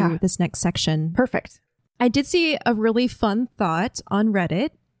into this next section. Perfect. I did see a really fun thought on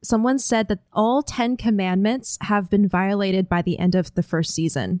Reddit. Someone said that all 10 commandments have been violated by the end of the first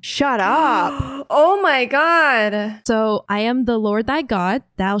season. Shut up. Oh my God. So, I am the Lord thy God.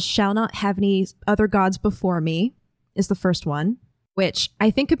 Thou shalt not have any other gods before me is the first one, which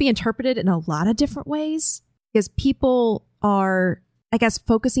I think could be interpreted in a lot of different ways because people are, I guess,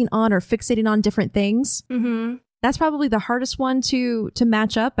 focusing on or fixating on different things. Mm-hmm. That's probably the hardest one to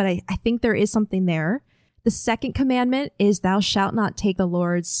match up, but I think there is something there. The second commandment is thou shalt not take the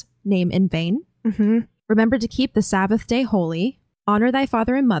Lord's name in vain. Mm-hmm. Remember to keep the Sabbath day holy. Honor thy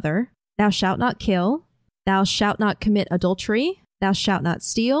father and mother. Thou shalt not kill. Thou shalt not commit adultery. Thou shalt not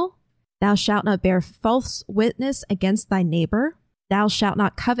steal. Thou shalt not bear false witness against thy neighbor. Thou shalt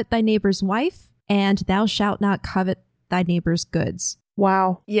not covet thy neighbor's wife. And thou shalt not covet thy neighbor's goods.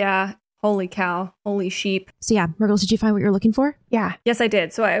 Wow. Yeah. Holy cow. Holy sheep. So yeah, Murgles, did you find what you're looking for? Yeah. Yes, I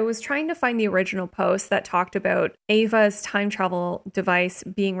did. So I was trying to find the original post that talked about Ava's time travel device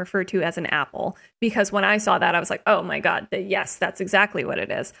being referred to as an apple, because when I saw that, I was like, oh my God, yes, that's exactly what it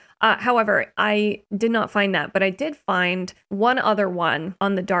is. However, I did not find that, but I did find one other one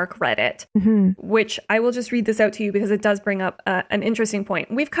on the dark Reddit, which I will just read this out to you because it does bring up an interesting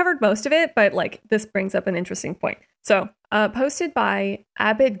point. We've covered most of it, but like this brings up an interesting point. So posted by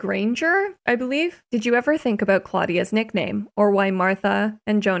Abid Granger, I believe. Did you ever think about Claudia's nickname, or why Martha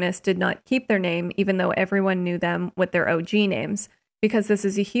and Jonas did not keep their name even though everyone knew them with their OG names? Because this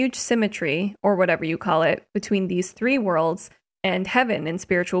is a huge symmetry, or whatever you call it, between these three worlds and heaven in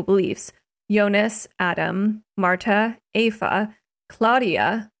spiritual beliefs. Jonas, Adam, Marta, Ava,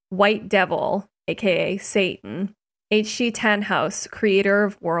 Claudia, White Devil, aka Satan, H.G. Tannhaus, creator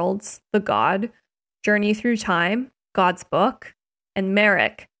of worlds, the God, Journey Through Time, God's Book, and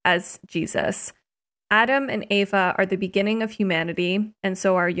Merrick as Jesus. Adam and Ava are the beginning of humanity, and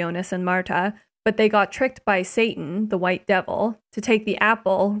so are Jonas and Marta, but they got tricked by Satan, the White Devil, to take the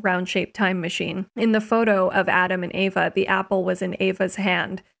apple, round-shaped time machine. In the photo of Adam and Ava, the apple was in Ava's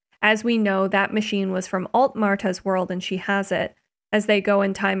hand. As we know, that machine was from Alt Marta's world, and she has it. As they go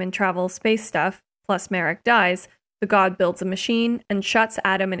in time and travel space stuff, plus Merrick dies, the god builds a machine and shuts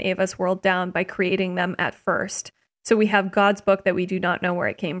Adam and Ava's world down by creating them at first. So we have God's Book that we do not know where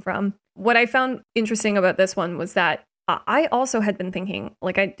it came from. What I found interesting about this one was that I also had been thinking,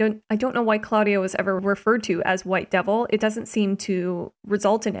 like, I don't know why Claudia was ever referred to as White Devil. It doesn't seem to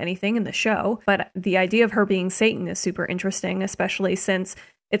result in anything in the show, but the idea of her being Satan is super interesting, especially since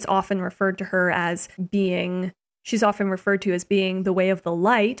it's often referred to her as being... She's often referred to as being the way of the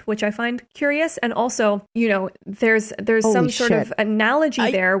light, which I find curious. And also, you know, there's some sort of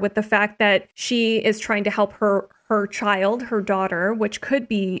analogy there with the fact that she is trying to help her child, her daughter, which could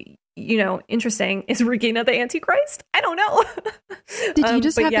be, you know, interesting. Is Regina the Antichrist? I don't know. Did you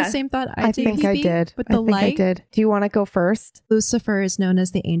just have the same thought I think I did. With the light? I did. Do you want to go first? Lucifer is known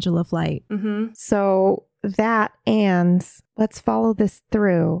as the angel of light. Mm-hmm. So that, and let's follow this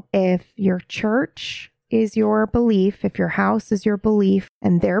through. If your church is your belief, if your house is your belief,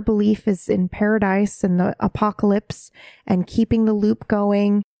 and their belief is in paradise and the apocalypse and keeping the loop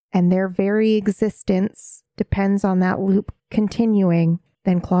going, and their very existence depends on that loop continuing,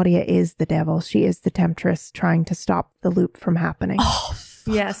 then Claudia is the devil. She is the temptress trying to stop the loop from happening. Oh,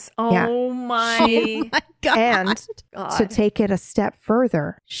 yes. Oh my God. And to take it a step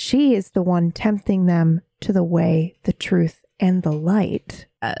further, she is the one tempting them to the way, the truth, and the light.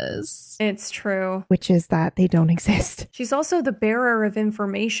 Yes. It's true. Which is that they don't exist. She's also the bearer of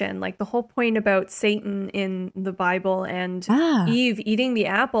information. Like the whole point about Satan in the Bible and Eve eating the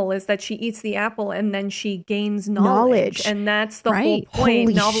apple is that she eats the apple and then she gains knowledge. And that's the whole point.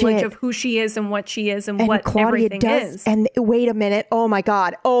 Holy knowledge shit. of who she is and what she is and what Claudia everything does, is. And wait a minute. Oh my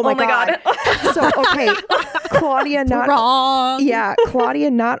God. Oh my God. So, okay. Claudia Claudia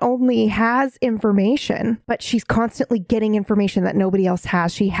not only has information, but she's constantly getting information that nobody else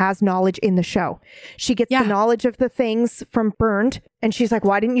has. She has knowledge in the show. She gets the knowledge of the things from Burned, and she's like,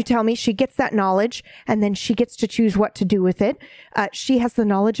 why didn't you tell me? She gets that knowledge, and then she gets to choose what to do with it. She has the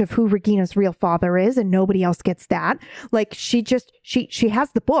knowledge of who Regina's real father is, and nobody else gets that. Like, she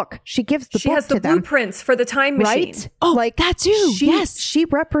has the book. She gives the book to them. She has the blueprints for the time machine. Right? Oh, like that too. Yes. She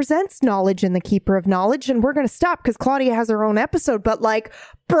represents knowledge in the Keeper of Knowledge, and we're going to stop because Claudia has her own episode, but like,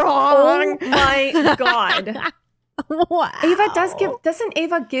 oh my God. Wow. Doesn't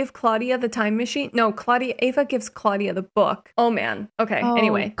Ava give Claudia the time machine? No, Ava gives Claudia the book. Oh man. Okay.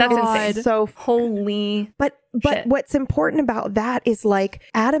 Anyway, that's insane. So holy. But shit. What's important about that is like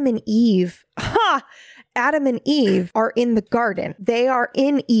Adam and Eve. Adam and Eve are in the garden. They are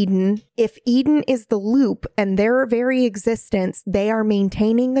in Eden. If Eden is the loop and their very existence, they are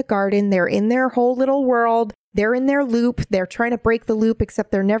maintaining the garden. They're in their whole little world. They're in their loop. They're trying to break the loop,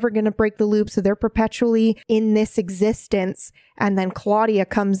 except they're never going to break the loop. So they're perpetually in this existence. And then Claudia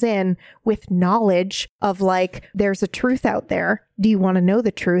comes in with knowledge of like, there's a truth out there. Do you want to know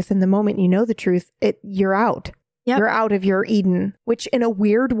the truth? And the moment you know the truth, you're out. Yep. You're out of your Eden, which in a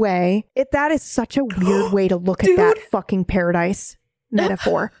weird way, that is such a weird way to look at that fucking paradise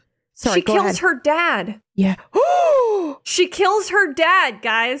metaphor. Sorry, she kills her dad. Yeah. She kills her dad,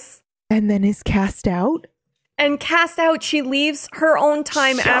 guys. And then is cast out. And cast out, she leaves her own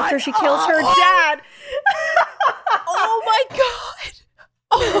time after she kills her dad. Oh my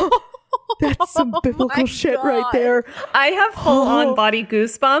God. That's some biblical shit right there. I have full on body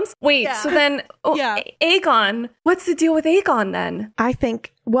goosebumps. Wait, so then Aegon, what's the deal with Aegon then? I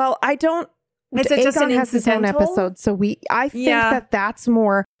think, well, I don't. Is it just Aegon an has his own incidental? episode, so I think that that's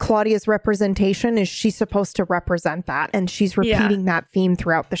more Claudia's representation. Is she's supposed to represent that, and she's repeating that theme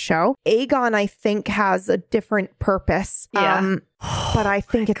throughout the show. Aegon, I think, has a different purpose. Yeah. But I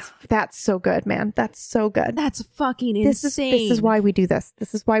think that's so good, man. That's so good. That's fucking insane. This is why we do this.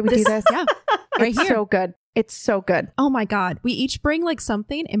 This is why we do this. Yeah, right it's here. so good. It's so good. Oh my God. We each bring like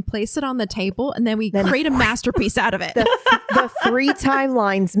something and place it on the table, and then we create a masterpiece out of it. The three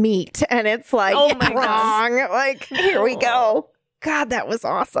timelines meet, and it's like, Oh my wrong. Like, here we go. God, that was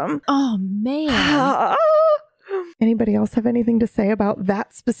awesome. Oh man. Anybody else have anything to say about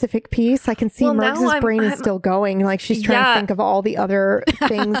that specific piece? I can see Well, now Merg's brain is I'm- still going. Like, she's trying to think of all the other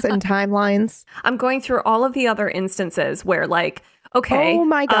things and timelines. I'm going through all of the other instances where, like, okay, Oh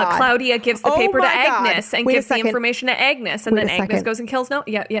my God. Claudia gives the Oh paper to my God. Agnes and Wait a gives the second. information to Agnes, and Wait then a Agnes second. goes and kills no.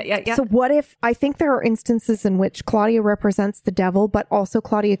 Yeah. So what if, I think there are instances in which Claudia represents the devil, but also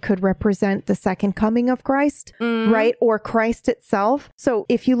Claudia could represent the second coming of Christ, right? Or Christ itself. So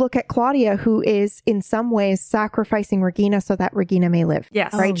if you look at Claudia, who is in some ways sacrificing Regina so that Regina may live.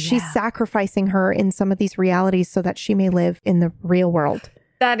 Yes. Right? Oh, She's yeah. sacrificing her in some of these realities so that she may live in the real world.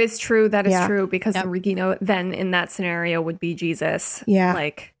 That is true. That is Yeah. true, because Regina then in that scenario would be Jesus. Yeah.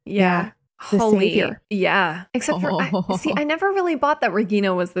 Like, Yeah. The Holy. savior. Yeah. Except for, I never really bought that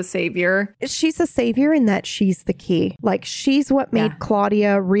Regina was the savior. She's a savior in that she's the key. Like, she's what made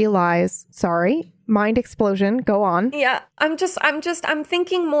Claudia realize, mind explosion, go on. Yeah, I'm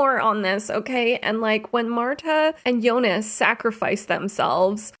thinking more on this, okay? And like when Marta and Jonas sacrifice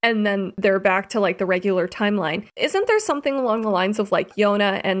themselves and then they're back to like the regular timeline, isn't there something along the lines of like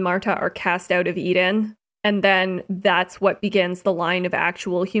Yona and Marta are cast out of Eden? And then that's what begins the line of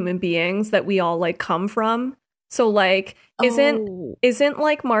actual human beings that we all like come from. So like, isn't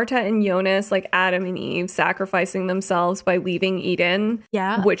like Marta and Jonas like Adam and Eve sacrificing themselves by leaving Eden?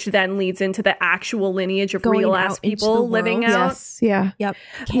 Yeah. Which then leads into the actual lineage of Going real out ass into people the living world. out. Yes. Yeah. Yep.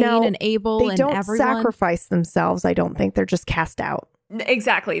 Cain No, and Abel They and don't everyone. sacrifice themselves, I don't think. They're just cast out.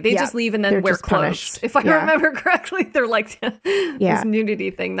 Exactly. They Yeah, just leave and then they're wear just clothes. punished. If I Yeah. remember correctly, they're like this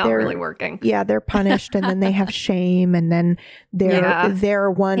nudity thing not They're- really working. Yeah, they're punished, and then they have shame, and then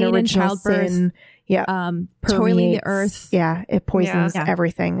their one Pain and original childbirth. sin. Yeah. Toiling the permeates- earth. Yeah, it poisons Yeah.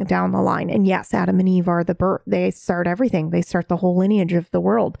 everything down the line. And yes, Adam and Eve are the birth. They start everything. They start the whole lineage of the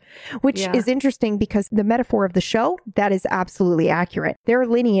world, which is interesting because the metaphor of the show, that is absolutely accurate. Their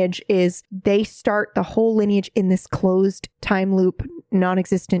lineage is they start the whole lineage in this closed time loop,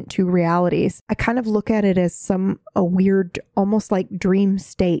 non-existent two realities. I kind of look at it as a weird, almost like dream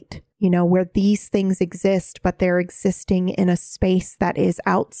state. You know, where these things exist, but they're existing in a space that is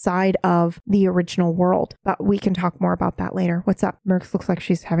outside of the original world. But we can talk more about that later. What's up? Merx looks like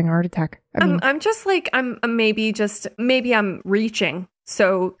she's having a heart attack. I mean, I'm just like, maybe I'm reaching.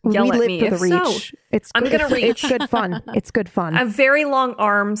 So yell we at live me. for If the reach. so, It's I'm good. gonna It's reach. good fun. It's good fun. I have very long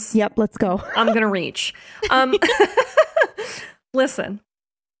arms. Yep, let's go. I'm going to reach. Listen,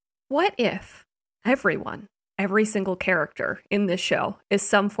 what if every single character in this show is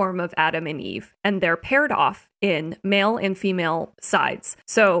some form of Adam and Eve, and they're paired off in male and female sides?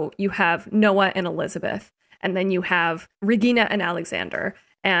 So you have Noah and Elizabeth, and then you have Regina and Alexander,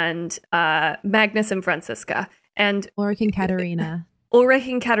 and Magnus and Francisca, and Ulrich and Katerina.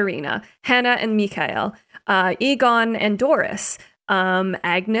 Hannah and Mikhail, Egon and Doris,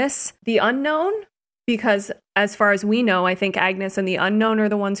 Agnes, the Unknown, because as far as we know, I think Agnes and the Unknown are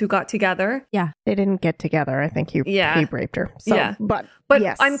the ones who got together. They didn't get together. I think he raped her. So, Yeah. But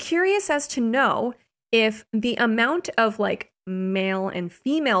yes. I'm curious as to know if the amount of like male and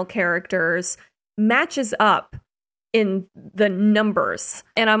female characters matches up in the numbers.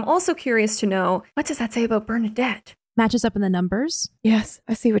 And I'm also curious to know, what does that say about Bernadette? Matches up in the numbers. Yes,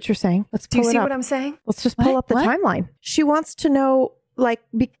 I see what you're saying. Let's Do pull you it see up. what I'm saying? Let's just pull What? up the What? timeline. She wants to know, like,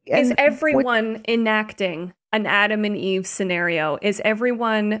 Is everyone enacting an Adam and Eve scenario? Is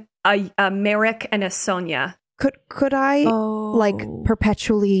everyone a Merrick and a Sonia? Could I like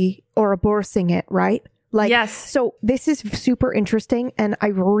perpetually Ouroboros-ing it, right? Like, Yes. So this is super interesting, and I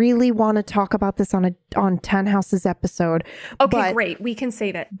really want to talk about this on 10 Houses episode. Okay, great. We can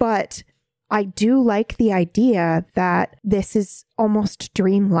save it. But I do like the idea that this is almost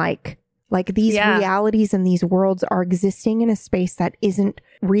dreamlike. Like these Yeah. realities and these worlds are existing in a space that isn't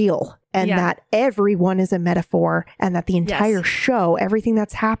real, and Yeah. that everyone is a metaphor, and that the entire Yes. show, everything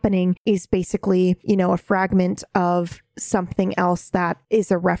that's happening is basically, you know, a fragment of something else that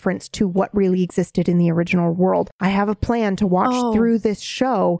is a reference to what really existed in the original world. I have a plan to watch through this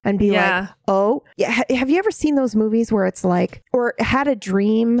show and be Yeah. like, oh, yeah. Have you ever seen those movies where it's like, or had a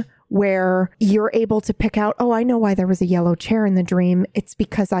dream where you're able to pick out, oh, I know why there was a yellow chair in the dream. It's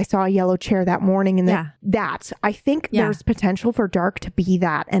because I saw a yellow chair that morning. And that I think there's potential for Dark to be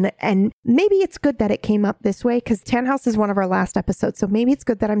that. And maybe it's good that it came up this way, because Tannhaus is one of our last episodes. So maybe it's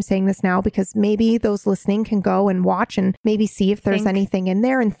good that I'm saying this now, because maybe those listening can go and watch and maybe see if there's anything in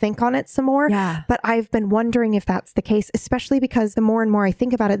there and think on it some more. Yeah. But I've been wondering if that's the case, especially because the more and more I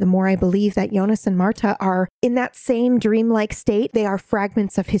think about it, the more I believe that Jonas and Marta are in that same dreamlike state. They are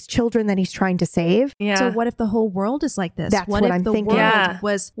fragments of his children that he's trying to save. Yeah. So what if the whole world is like this? That's what if I'm the thinking. world Yeah.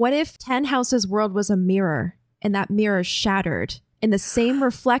 was, what if Tannhaus's world was a mirror and that mirror shattered and the same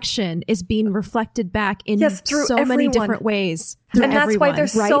reflection is being reflected back in through so many everyone. different ways? And that's why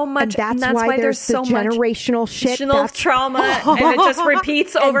there's Right? so much. And that's why there's so the generational shit. generational trauma, and it just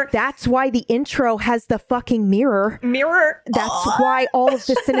repeats over. And that's why the intro has the fucking mirror. Mirror. That's why all of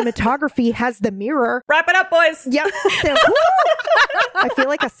the cinematography has the mirror. Wrap it up, boys. Yep. So, woo! I feel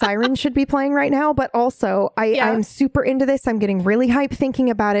like a siren should be playing right now, but also I'm super into this. I'm getting really hyped thinking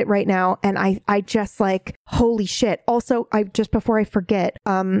about it right now. And I just like, holy shit. Also, before I forget,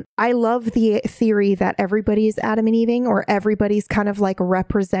 I love the theory that everybody is Adam and Eving, or everybody's kind of like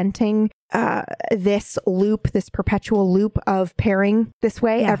representing this loop, this perpetual loop of pairing this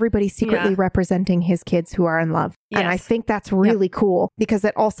way. Yeah. Everybody's secretly representing his kids who are in love. And I Yes. think that's really cool, because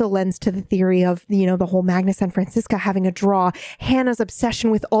it also lends to the theory of, you know, the whole Magnus and Franziska having a draw, Hannah's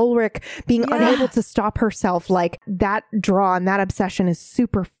obsession with Ulrich, being unable to stop herself. Like that draw and that obsession is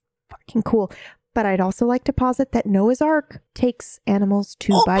super fucking cool. But I'd also like to posit that Noah's Ark takes animals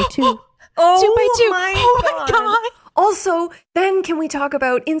 2 by 2. Oh, 2 by 2. My Oh my God. Also, then can we talk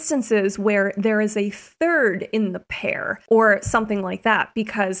about instances where there is a third in the pair or something like that?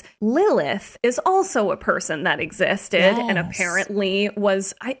 Because Lilith is also a person that existed and apparently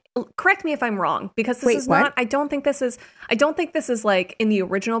was. Correct me if I'm wrong, because this is not. I don't think this is like in the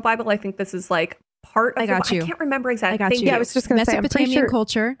original Bible. I think this is like part of. I got you. I can't remember exactly. I got you. Yeah, I was just going to say, I'm pretty Mesopotamian sure.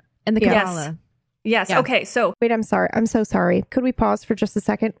 culture and the Yes. Kabbalah. Yes. Yeah. Okay. So Wait, I'm sorry. I'm so sorry. Could we pause for just a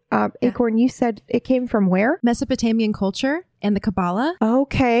second? Acorn, you said it came from where? Mesopotamian culture and the Kabbalah.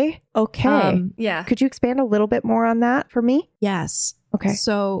 Okay. yeah. Could you expand a little bit more on that for me? Yes. Okay.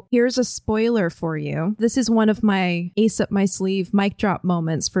 So here's a spoiler for you. This is one of my ace up my sleeve mic drop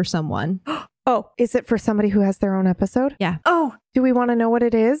moments for someone. Oh, is it for somebody who has their own episode? Yeah. Oh, Do we want to know what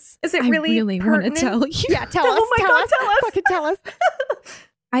it is? is it I really want to pertinent? tell you. Yeah, tell us. Oh my God, tell us. Fucking tell us.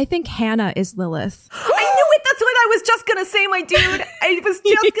 I think Hannah is Lilith. I knew it. That's what I was just gonna say, my dude. I was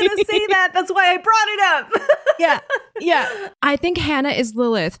just gonna say that. That's why I brought it up. Yeah. I think Hannah is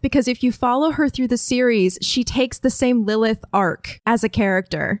Lilith because if you follow her through the series, she takes the same Lilith arc as a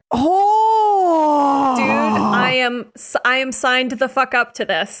character. Oh, Dude, I am signed the fuck up to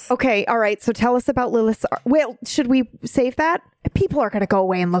this. Okay, all right. So tell us about Lilith's. Well, should we save that? People are going to go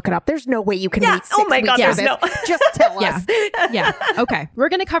away and look it up. There's no way you can wait 6 Oh my weeks God, for there's this. no- Just tell us. Yeah. Okay. We're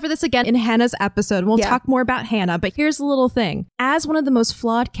going to cover this again in Hannah's episode. We'll talk more about Hannah, but here's the little thing. As one of the most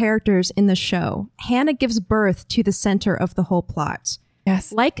flawed characters in the show, Hannah gives birth to the center of the whole plot.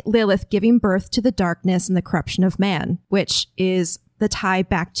 Yes. Like Lilith giving birth to the darkness and the corruption of man, which is the tie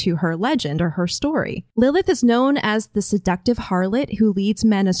back to her legend or her story. Lilith is known as the seductive harlot who leads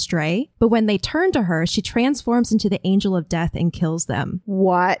men astray, but when they turn to her, she transforms into the angel of death and kills them.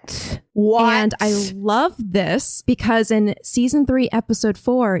 What? And I love this because in season 3, episode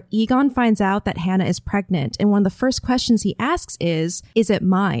 4, Egon finds out that Hannah is pregnant. And one of the first questions he asks is it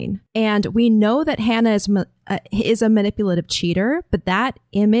mine? And we know that Hannah is a manipulative cheater, but that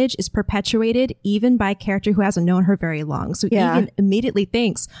image is perpetuated even by a character who hasn't known her very long. So Egon immediately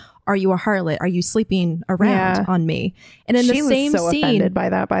thinks, are you a harlot? Are you sleeping around on me? And in she the same was so scene, offended by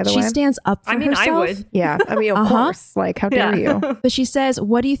that, by the she way. stands up for herself. I would. Yeah. I mean, of course. Like, how dare you? But she says,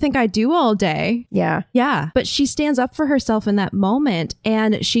 what do you think I do all day? Yeah. Yeah. But she stands up for herself in that moment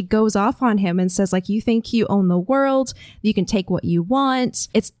and she goes off on him and says, like, you think you own the world. You can take what you want.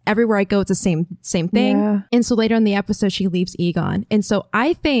 It's everywhere I go. It's the same thing. Yeah. And so later in the episode, she leaves Egon. And so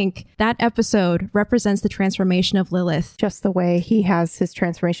I think that episode represents the transformation of Lilith. Just the way he has his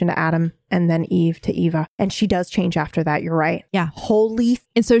transformation to Adam and then Eve to Eva. And she does change after that. You're right. Yeah. Holy.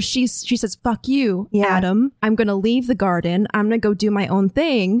 And so she says, fuck you, Yeah. Adam. I'm going to leave the garden. I'm going to go do my own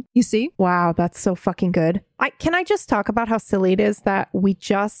thing. You see? Wow. That's so fucking good. Can I just talk about how silly it is that we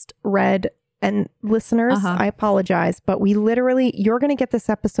just read, and listeners, I apologize, but you're going to get this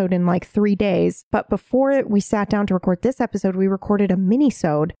episode in like 3 days. But before we sat down to record this episode, we recorded a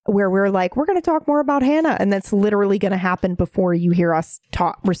mini-sode where we're like, we're going to talk more about Hannah. And that's literally going to happen before you hear us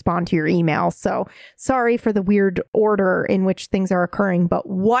respond to your email. So sorry for the weird order in which things are occurring, but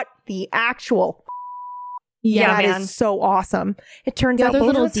what the actual... Yeah, that is so awesome. It turns out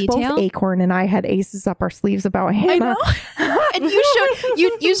both Acorn and I had aces up our sleeves about Hannah. I know. And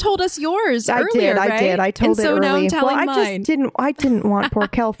you told us yours earlier, right? I did. I told it early. Now I'm telling mine. I didn't want poor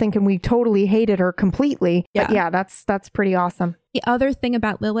Kel thinking we totally hated her completely. Yeah. But yeah, that's pretty awesome. The other thing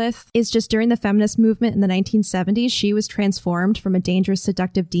about Lilith is just during the feminist movement in the 1970s, she was transformed from a dangerous,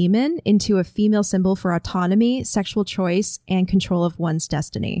 seductive demon into a female symbol for autonomy, sexual choice, and control of one's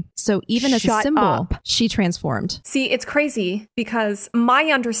destiny. So even as a symbol, she transformed. See, it's crazy because my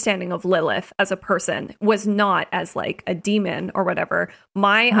understanding of Lilith as a person was not as like a demon or whatever.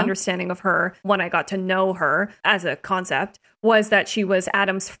 My understanding of her when I got to know her as a concept was that she was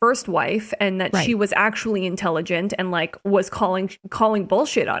Adam's first wife and that she was actually intelligent and like was calling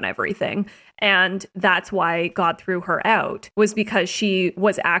bullshit on everything. And that's why God threw her out, was because she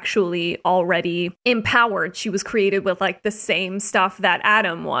was actually already empowered. She was created with like the same stuff that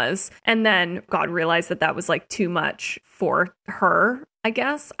Adam was. And then God realized that that was like too much for her, I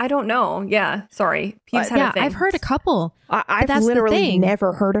guess. I don't know. Yeah. Sorry. Peeps had a thing. I've heard a couple. I've literally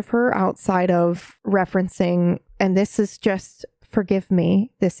never heard of her outside of referencing, and this is just, forgive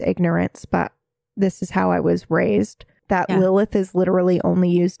me, this ignorance, but this is how I was raised, that Lilith is literally only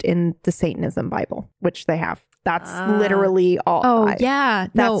used in the Satanism Bible, which they have. That's literally all.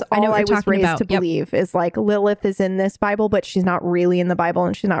 That's all I was raised to believe is like Lilith is in this Bible, but she's not really in the Bible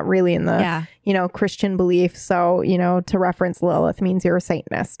and she's not really in the, Christian belief. So, to reference Lilith means you're a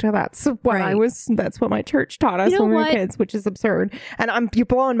Satanist. That's what that's what my church taught us when we were kids, which is absurd. And you're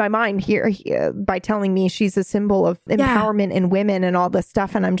blowing my mind here by telling me she's a symbol of empowerment in women and all this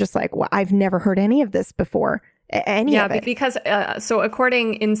stuff. And I'm just like, well, I've never heard any of this before. Because so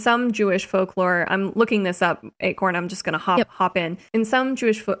according in some Jewish folklore, I'm looking this up, Acorn, I'm just going to hop in. In some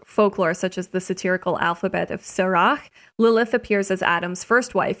Jewish folklore, such as the satirical alphabet of Sirach, Lilith appears as Adam's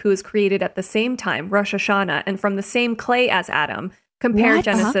first wife, who was created at the same time, Rosh Hashanah, and from the same clay as Adam. Compare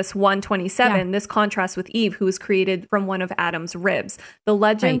Genesis 1:27. This contrasts with Eve, who was created from one of Adam's ribs. The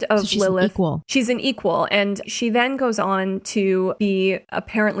legend of Lilith, she's an equal. And she then goes on to be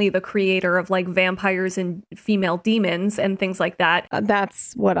apparently the creator of like vampires and female demons and things like that.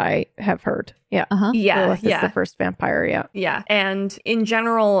 That's what I have heard. Yeah. Lilith is the first vampire. Yeah. And in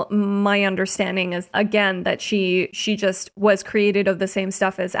general, my understanding is, again, that she just was created of the same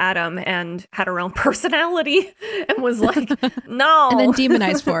stuff as Adam and had her own personality and was like, no. And then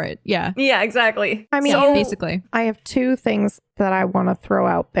demonized for it. Yeah. Yeah, exactly. I mean, basically, I have two things that I want to throw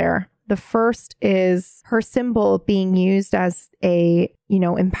out there. The first is her symbol being used as a,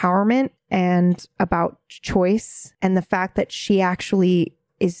 empowerment and about choice, and the fact that she actually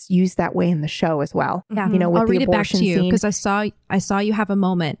is used that way in the show as well. Yeah. With I'll the read it back abortion to you scene. because I saw you have a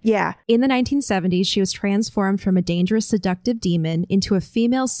moment. Yeah. In the 1970s, she was transformed from a dangerous, seductive demon into a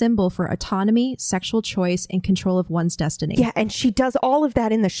female symbol for autonomy, sexual choice, and control of one's destiny. Yeah, and she does all of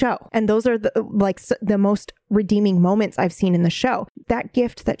that in the show. And those are the most redeeming moments I've seen in the show. That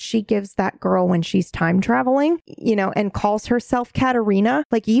gift that she gives that girl when she's time traveling, and calls herself Katerina,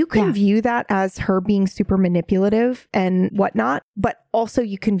 like you can view that as her being super manipulative and whatnot, but also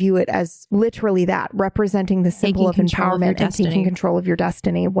you can view it as literally that, representing the symbol of empowerment and taking control of your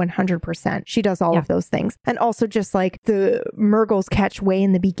destiny 100%. She does all of those things. And also just like the Murgles catch way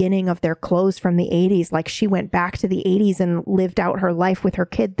in the beginning of their clothes from the 80s, like she went back to the 80s and lived out her life with her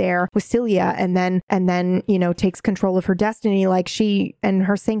kid there with Celia, and then takes control of her destiny, like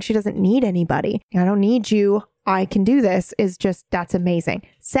her saying she doesn't need anybody. I don't need you. I can do this is just, that's amazing.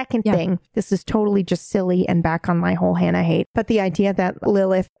 Second thing, this is totally just silly and back on my whole Hannah hate, but the idea that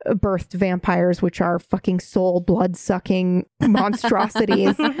Lilith birthed vampires, which are fucking soul blood sucking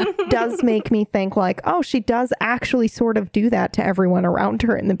monstrosities, does make me think like, oh, she does actually sort of do that to everyone around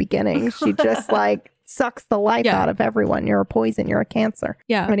her in the beginning. She just like sucks the life out of everyone. You're a poison. You're a cancer.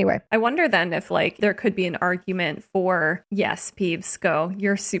 Yeah. Anyway. I wonder then if like there could be an argument for, yes, Peeves, go.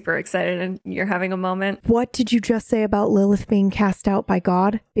 You're super excited and you're having a moment. What did you just say about Lilith being cast out by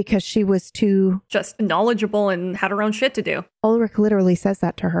God because she was too... just knowledgeable and had her own shit to do. Ulrich literally says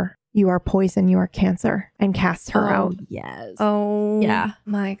that to her. you are poison, you are cancer, and casts her out. Yes. Oh, Yeah.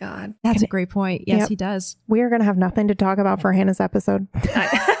 my God. That's a great point. Yes, Yep. he does. We are going to have nothing to talk about for Hannah's episode.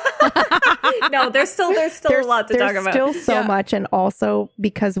 No, there's still a lot to talk about. There's still so much, and also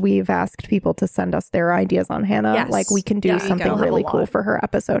because we've asked people to send us their ideas on Hannah, Yes. like we can do Yeah, something we'll have really a lot. cool for her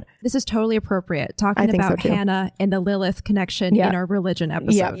episode. This is totally appropriate. I Talking think so, about too. Hannah and the Lilith connection Yeah. in our religion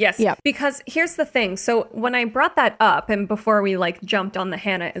episode. Yes. Yep. Because here's the thing. So when I brought that up, and before we like jumped on the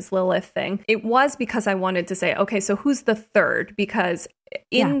Hannah is Lilith thing, it was because I wanted to say, okay, so who's the third? Because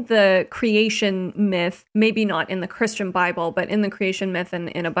in the creation myth, maybe not in the Christian Bible, but in the creation myth and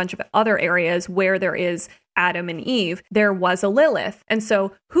in a bunch of other areas where there is Adam and Eve, there was a Lilith. And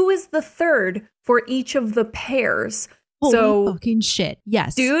so who is the third for each of the pairs? Holy So, fucking shit.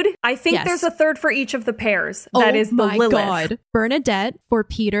 Yes. dude, I think Yes. there's a third for each of the pairs. Oh That is the my Lilith. God. Bernadette for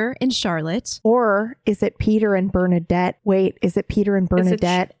Peter and Charlotte. Or is it Peter and Bernadette? Wait, is it Peter and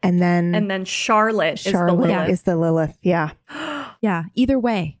Bernadette? And then Charlotte is the Charlotte Lilith. is the Lilith. Yeah. Yeah. Either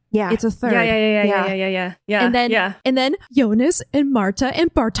way. Yeah. It's a third. Yeah. And then Jonas and Marta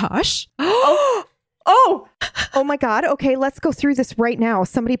and Bartosz. Oh, my God. Okay, let's go through this right now.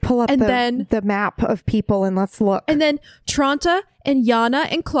 Somebody pull up And then- the map of people and let's look. And then Tronta and Jana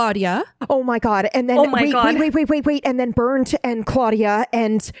and Claudia. Oh my God. And then Oh my wait, God. wait. And then Bernd and Claudia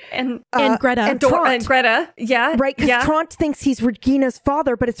and and Greta. and Dor- Trant. and Greta. Yeah. Right, because yeah. Trant thinks he's Regina's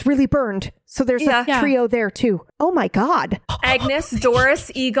father, but it's really Bernd. So there's a Yeah. trio there too. Oh my God. Agnes,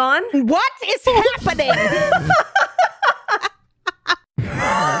 Doris, Egon. What is happening?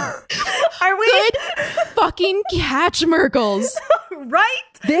 Are we Good fucking catch, Merkles. right?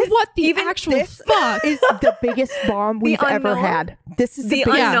 What the actual this fuck? is the biggest bomb we've ever unknown? had. This is the The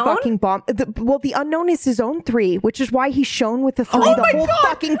biggest unknown? fucking bomb. The unknown is his own three, which is why he's shown with the three Oh the my whole God.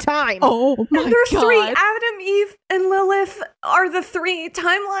 fucking time. Oh my There's God. three. Adam, Eve, and Lilith are the three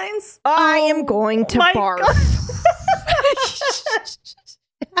timelines. I am going to my barf.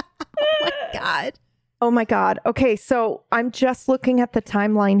 Oh my God. Oh my God. Okay, so I'm just looking at the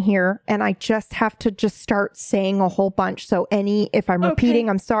timeline here and I just have to just start saying a whole bunch. So if I'm repeating,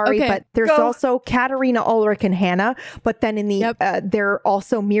 I'm sorry, Okay, but there's go. also Katerina, Ulrich, and Hannah, but then in the, they're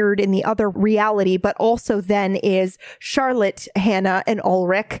also mirrored in the other reality, but also then is Charlotte, Hannah, and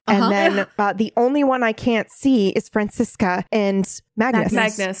Ulrich. And then the only one I can't see is Franziska and Magnus.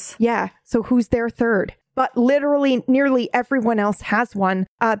 Magnus. Yeah. So who's their third? But literally nearly everyone else has one.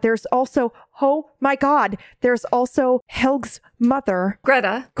 There's also, oh my God, there's also Helg's mother,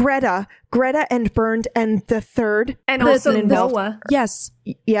 Greta. Greta and Bernd, and the third And person also involved. Noah. Yes.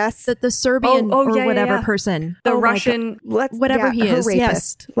 Yes. The Serbian Oh, or yeah, whatever yeah. person. The Oh my Russian. Whatever he her is,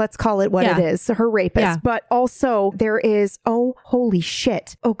 rapist. Let's call it what Yeah. it is. Her rapist. Yeah. But also there is, oh, holy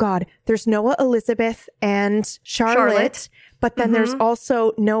shit. Oh God. There's Noah, Elizabeth, and Charlotte. But then there's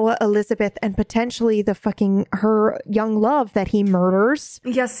also Noah, Elizabeth, and potentially the fucking her young love that he murders.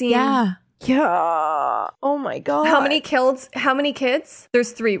 Yassine. Yeah. Yeah. Oh my God. How many kids?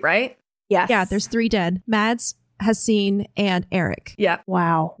 There's three, right? Yes. Yeah, there's three dead. Mads, Hassine, and Eric. Yeah.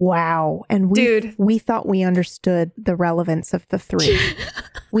 Wow. And we thought we understood the relevance of the three.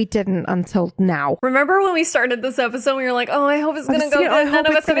 We didn't until now. Remember when we started this episode, we were like, oh, I hope it's going to go good. I None hope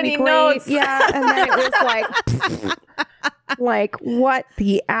of it's us have gonna be any great. notes. Yeah. And then it was like what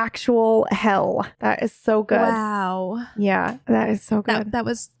the actual hell? That is so good. Wow. Yeah, that is so good. That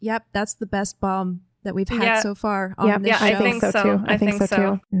was, that's the best bomb that we've had Yeah. so far on Yep, this show. I think so too. I think so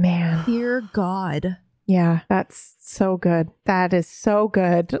too. Man. Dear God. Yeah, that's so good. That is so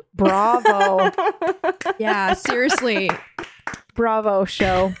good. Bravo. Yeah, seriously. Bravo,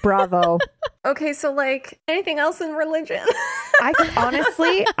 show. Bravo. Okay, so like anything else in religion?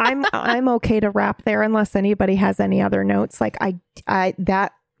 Honestly, I'm okay to wrap there unless anybody has any other notes. Like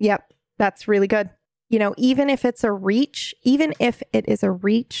yep, that's really good. You know, even if it is a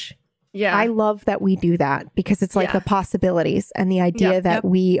reach, Yeah. I love that we do that because it's like Yeah. the possibilities and the idea that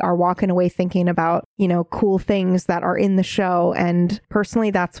we are walking away thinking about, you know, cool things that are in the show. And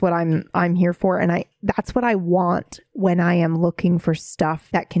personally, that's what I'm here for. And that's what I want when I am looking for stuff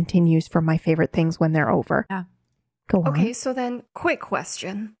that continues from my favorite things when they're over. Yeah. Go on. Okay, so then quick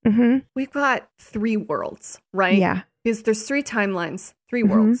question. Mm-hmm. We've got 3 worlds, right? Yeah. Because there's 3 timelines, 3 Mhm.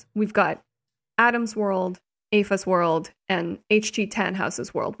 worlds. We've got Adam's world, Apha's world, and HG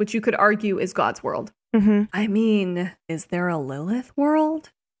Tannhouse's world, which you could argue is God's world. Mm-hmm. I mean, is there a Lilith world?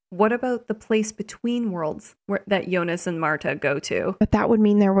 What about the place between worlds that Jonas and Marta go to? But that would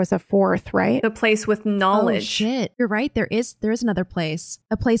mean there was a fourth, right? The place with Oh, knowledge. shit. You're right. There is another place.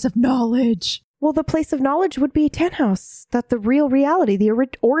 A place of knowledge. Well, the place of knowledge would be Tannhaus. That's the real reality, the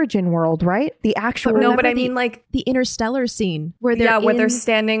origin world, right? The actual. No, but I mean like the interstellar scene where they're where they're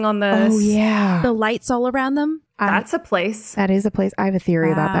standing on the the lights all around them. That's a place. That is a place. I have a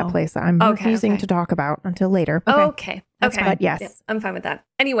theory about that place I'm refusing to talk about until later. Okay. But yes. Yeah, I'm fine with that.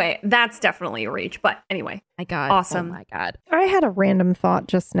 Anyway, that's definitely a reach. But anyway. My God. Awesome. Oh my God. I had a random thought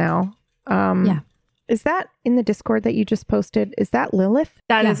just now. Is that in the Discord that you just posted? Is that Lilith?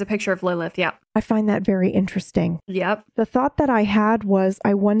 That is a picture of Lilith. Yeah. I find that very interesting. Yep. The thought that I had was,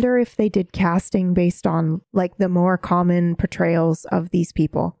 I wonder if they did casting based on like the more common portrayals of these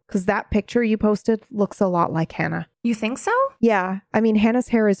people. Because that picture you posted looks a lot like Hannah. You think so? Yeah. I mean, Hannah's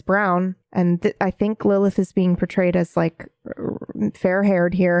hair is brown. And I think Lilith is being portrayed as like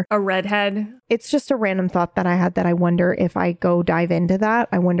fair-haired here. A redhead. It's just a random thought that I had that I wonder if I go dive into that,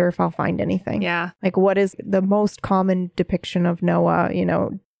 I wonder if I'll find anything. Yeah. Like, what is the most common depiction of Noah? You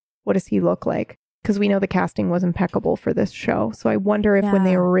know, what does he look like? Because we know the casting was impeccable for this show. So I wonder if when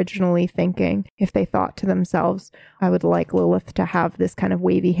they were originally thinking, if they thought to themselves, I would like Lilith to have this kind of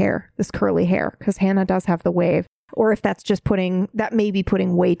wavy hair, this curly hair, because Hannah does have the wave. Or if that's just putting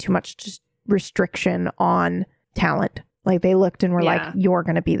way too much restriction on talent. Like they looked and were like, you're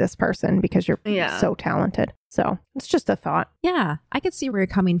going to be this person because you're so talented. So it's just a thought. Yeah, I could see where you're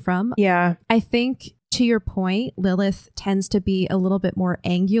coming from. Yeah. I think to your point, Lilith tends to be a little bit more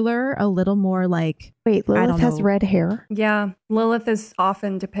angular, a little more like... Wait, Lilith has red hair? Yeah. Lilith is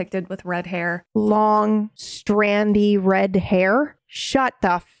often depicted with red hair. Long, strandy red hair? Shut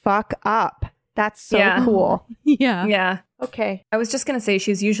the fuck up. That's so cool. Yeah. Yeah. Okay. I was just going to say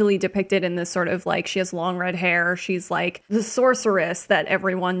she's usually depicted in this sort of like, she has long red hair. She's like the sorceress that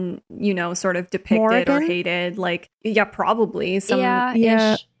everyone, you know, sort of depicted Morrigan? or hated. Like, yeah, probably.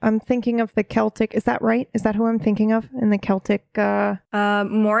 Yeah. I'm thinking of the Celtic. Is that right? Is that who I'm thinking of in the Celtic?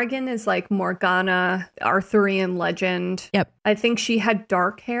 Morrigan is like Morgana, Arthurian legend. Yep. I think she had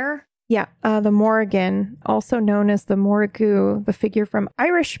dark hair. Yeah, the Morrigan, also known as the Morrigu, the figure from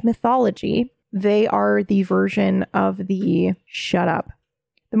Irish mythology. They are the version of the... Shut up.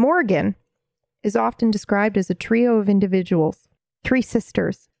 The Morrigan is often described as a trio of individuals, 3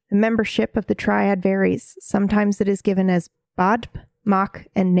 sisters. The membership of the triad varies. Sometimes it is given as Badb, Mach,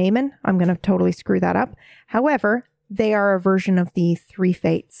 and Naaman. I'm going to totally screw that up. However, they are a version of the 3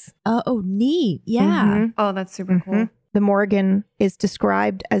 fates. Oh, neat. Yeah. Mm-hmm. Oh, that's super cool. The Morrigan is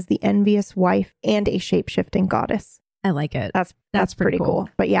described as the envious wife and a shape-shifting goddess. I like it. That's pretty cool.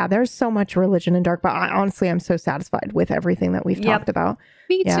 But yeah, there's so much religion in Dark. But honestly, I'm so satisfied with everything that we've talked about.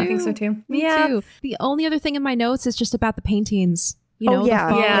 Me too. Yeah. I think so too. Me too. The only other thing in my notes is just about the paintings. You know, the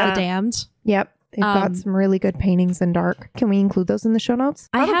Fall of the Damned. Yep. They've got some really good paintings in Dark. Can we include those in the show notes?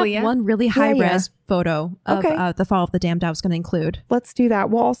 Probably, I have one really high-res photo of the Fall of the Damned I was going to include. Let's do that.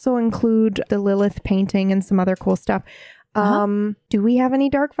 We'll also include the Lilith painting and some other cool stuff. Do we have any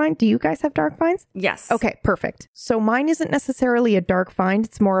dark finds? Do you guys have dark finds? Yes. Okay, perfect. So mine isn't necessarily a dark find.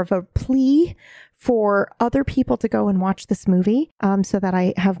 It's more of a plea for other people to go and watch this movie so that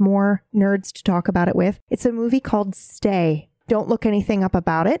I have more nerds to talk about it with. It's a movie called Stay. Don't look anything up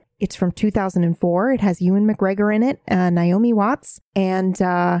about it. It's from 2004. It has Ewan McGregor in it, Naomi Watts, and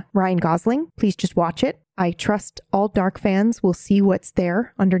Ryan Gosling. Please just watch it. I trust all Dark fans will see what's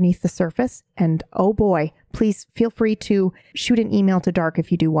there underneath the surface. And oh boy, please feel free to shoot an email to Dark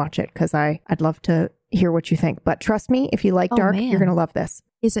if you do watch it, because I'd love to hear what you think. But trust me, if you like Dark, you're going to love this.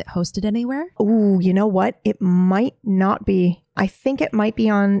 Is it hosted anywhere? Ooh, you know what? It might not be. I think it might be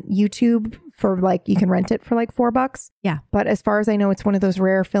on YouTube for like, you can rent it for like $4. Yeah. But as far as I know, it's one of those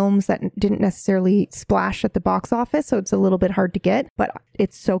rare films that didn't necessarily splash at the box office. So it's a little bit hard to get, but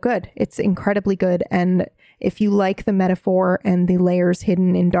it's so good. It's incredibly good. And if you like the metaphor and the layers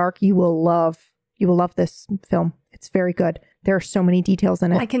hidden in Dark, you will love this film. It's very good. There are so many details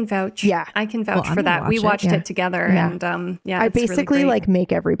in it. I can vouch. Yeah. I can vouch for that. We watched it together and I basically really like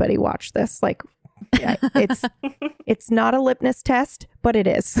make everybody watch this. Like, yeah, it's not a litmus test, but it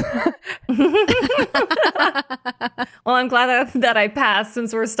is. Well, I'm glad that I passed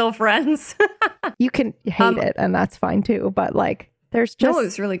since we're still friends. You can hate it and that's fine too. But like, there's just, no, it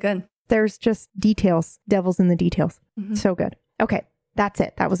was really good. There's just details, devils in the details. So good. Okay. That's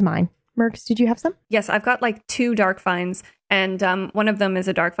it. That was mine. Mercs, did you have some? Yes, I've got like 2 dark finds, and one of them is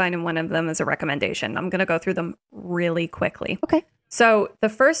a dark find and one of them is a recommendation. I'm going to go through them really quickly. Okay. So the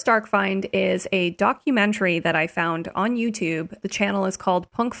first dark find is a documentary that I found on YouTube. The channel is called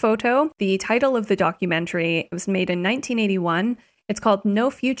Punk Photo. The title of the documentary, it was made in 1981. It's called No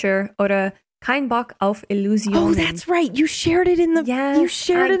Future oder Kein Bock auf Illusionen. Oh, that's right. You shared it in the Yes, you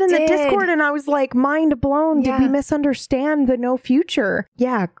shared I it in did. the Discord, and I was like mind blown. Did we misunderstand the no future?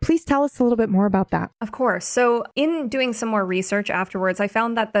 Yeah, please tell us a little bit more about that. Of course. So in doing some more research afterwards, I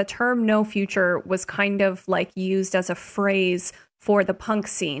found that the term no future was kind of like used as a phrase for the punk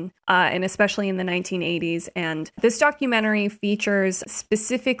scene, and especially in the 1980s. And this documentary features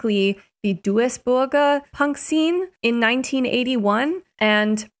specifically the Duisburger punk scene in 1981.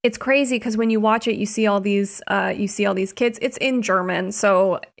 And it's crazy because when you watch it, you see all these kids. It's in German,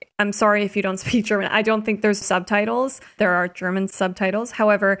 so I'm sorry if you don't speak German. I don't think there's subtitles. There are German subtitles.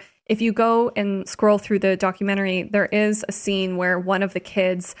 However, if you go and scroll through the documentary, there is a scene where one of the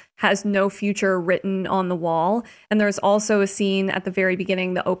kids has no future written on the wall. And there's also a scene at the very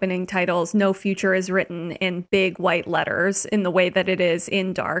beginning, the opening titles, no future is written in big white letters in the way that it is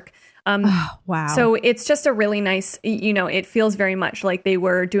in Dark. Wow. So it's just a really nice, it feels very much like they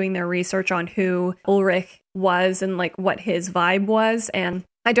were doing their research on who Ulrich was and like what his vibe was. And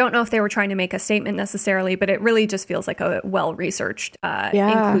I don't know if they were trying to make a statement necessarily, but it really just feels like a well-researched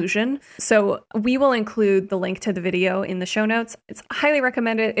inclusion. So we will include the link to the video in the show notes. It's highly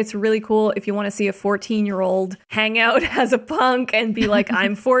recommended. It's really cool if you want to see a 14-year-old hang out as a punk and be like,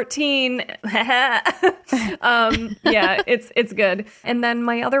 I'm 14. It's good. And then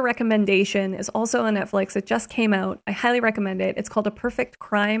my other recommendation is also on Netflix. It just came out. I highly recommend it. It's called A Perfect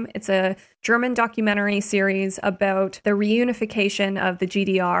Crime. It's a German documentary series about the reunification of the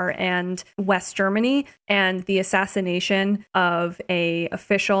GDR and West Germany and the assassination of a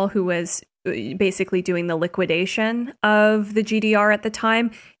official who was basically doing the liquidation of the GDR at the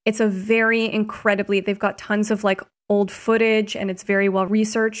time. It's a very they've got tons of like old footage and it's very well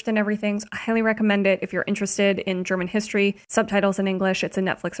researched and everything. So I highly recommend it if you're interested in German history, subtitles in English. It's a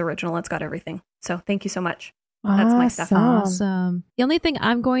Netflix original. It's got everything. So thank you so much. That's my stuff. Awesome. The only thing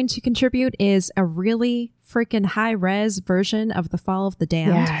I'm going to contribute is a really freaking high-res version of The Fall of the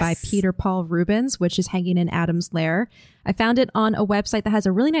Damned by Peter Paul Rubens, which is hanging in Adam's Lair. I found it on a website that has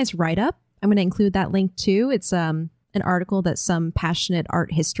a really nice write-up. I'm going to include that link too. It's an article that some passionate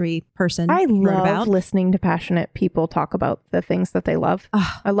art history person wrote about. I love listening to passionate people talk about the things that they love.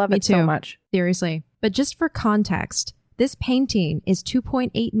 I love it so much. Seriously. But just for context, this painting is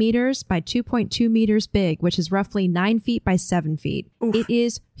 2.8 meters by 2.2 meters big, which is roughly 9 feet by 7 feet. Oof. It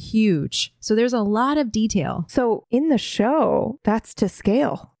is huge. So there's a lot of detail. So in the show, that's to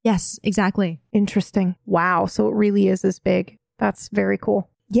scale. Yes, exactly. Interesting. Wow. So it really is this big. That's very cool.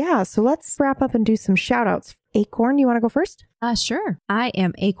 Yeah. So let's wrap up and do some shout outs. Acorn, you want to go first? Sure. I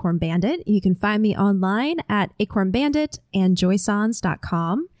am Acorn Bandit. You can find me online at Acorn Bandit and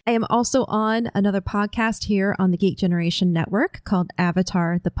joysons.com. I am also on another podcast here on the Geek Generation Network called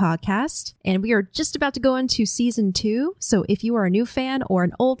Avatar, the Podcast. And we are just about to go into season 2. So if you are a new fan or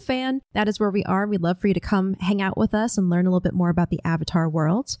an old fan, that is where we are. We'd love for you to come hang out with us and learn a little bit more about the Avatar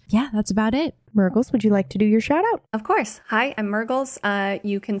world. Yeah, that's about it. Murgles, would you like to do your shout out? Of course. Hi, I'm Murgles.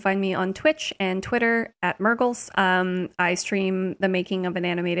 You can find me on Twitch and Twitter at Murgles. I stream the making of an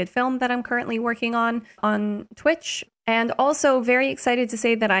animated film that I'm currently working on Twitch. And also very excited to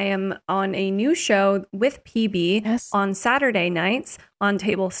say that I am on a new show with PB on Saturday nights on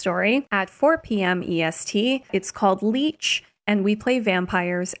Table Story at 4 p.m. EST. It's called Leech. And we play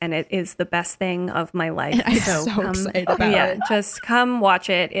vampires, and it is the best thing of my life. I'm so excited about it. Just come watch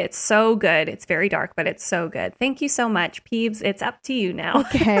it. It's so good. It's very dark, but it's so good. Thank you so much, Peebs. It's up to you now.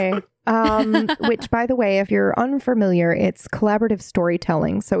 Okay. Which, by the way, if you're unfamiliar, it's collaborative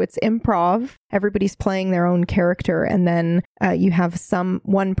storytelling. So it's improv. Everybody's playing their own character. And then you have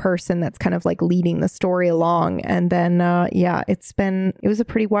one person that's kind of like leading the story along. And then, it was a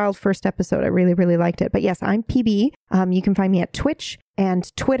pretty wild first episode. I really, really liked it. But yes, I'm PB. You can find me at Twitch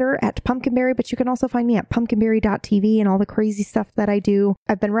and Twitter at Pumpkinberry, but you can also find me at pumpkinberry.tv and all the crazy stuff that I do.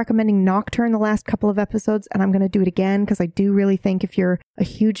 I've been recommending Nocturne the last couple of episodes, and I'm going to do it again because I do really think if you're a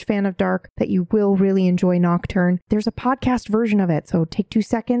huge fan of Dark that you will really enjoy Nocturne. There's a podcast version of it, so take 2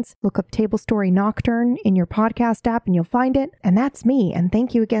 seconds, look up Table Story Nocturne in your podcast app and you'll find it. And that's me. And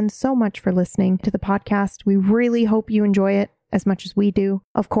thank you again so much for listening to the podcast. We really hope you enjoy it as much as we do.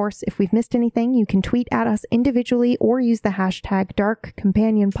 Of course, if we've missed anything, you can tweet at us individually or use the hashtag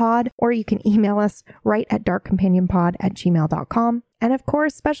DarkCompanionPod, or you can email us right at darkcompanionpod@gmail.com. And of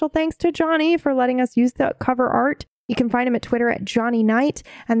course, special thanks to Johnny for letting us use the cover art. You can find him at Twitter at Johnny Knight,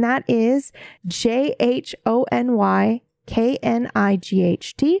 and that is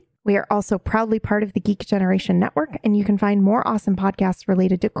JHONYKNIGHT. We are also proudly part of the Geek Generation Network, and you can find more awesome podcasts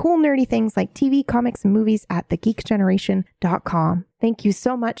related to cool, nerdy things like TV, comics, and movies at thegeekgeneration.com. Thank you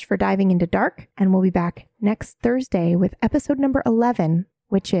so much for diving into Dark, and we'll be back next Thursday with episode number 11,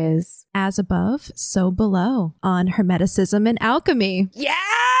 which is As Above, So Below on Hermeticism and Alchemy. Yes!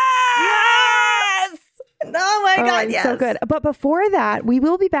 Oh my God, yes. So good. But before that, we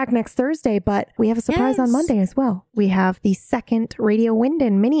will be back next Thursday, but we have a surprise on Monday as well. We have the second Radio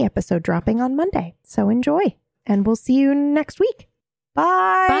Winden mini episode dropping on Monday. So enjoy, and we'll see you next week.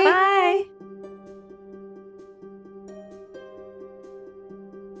 Bye. Bye.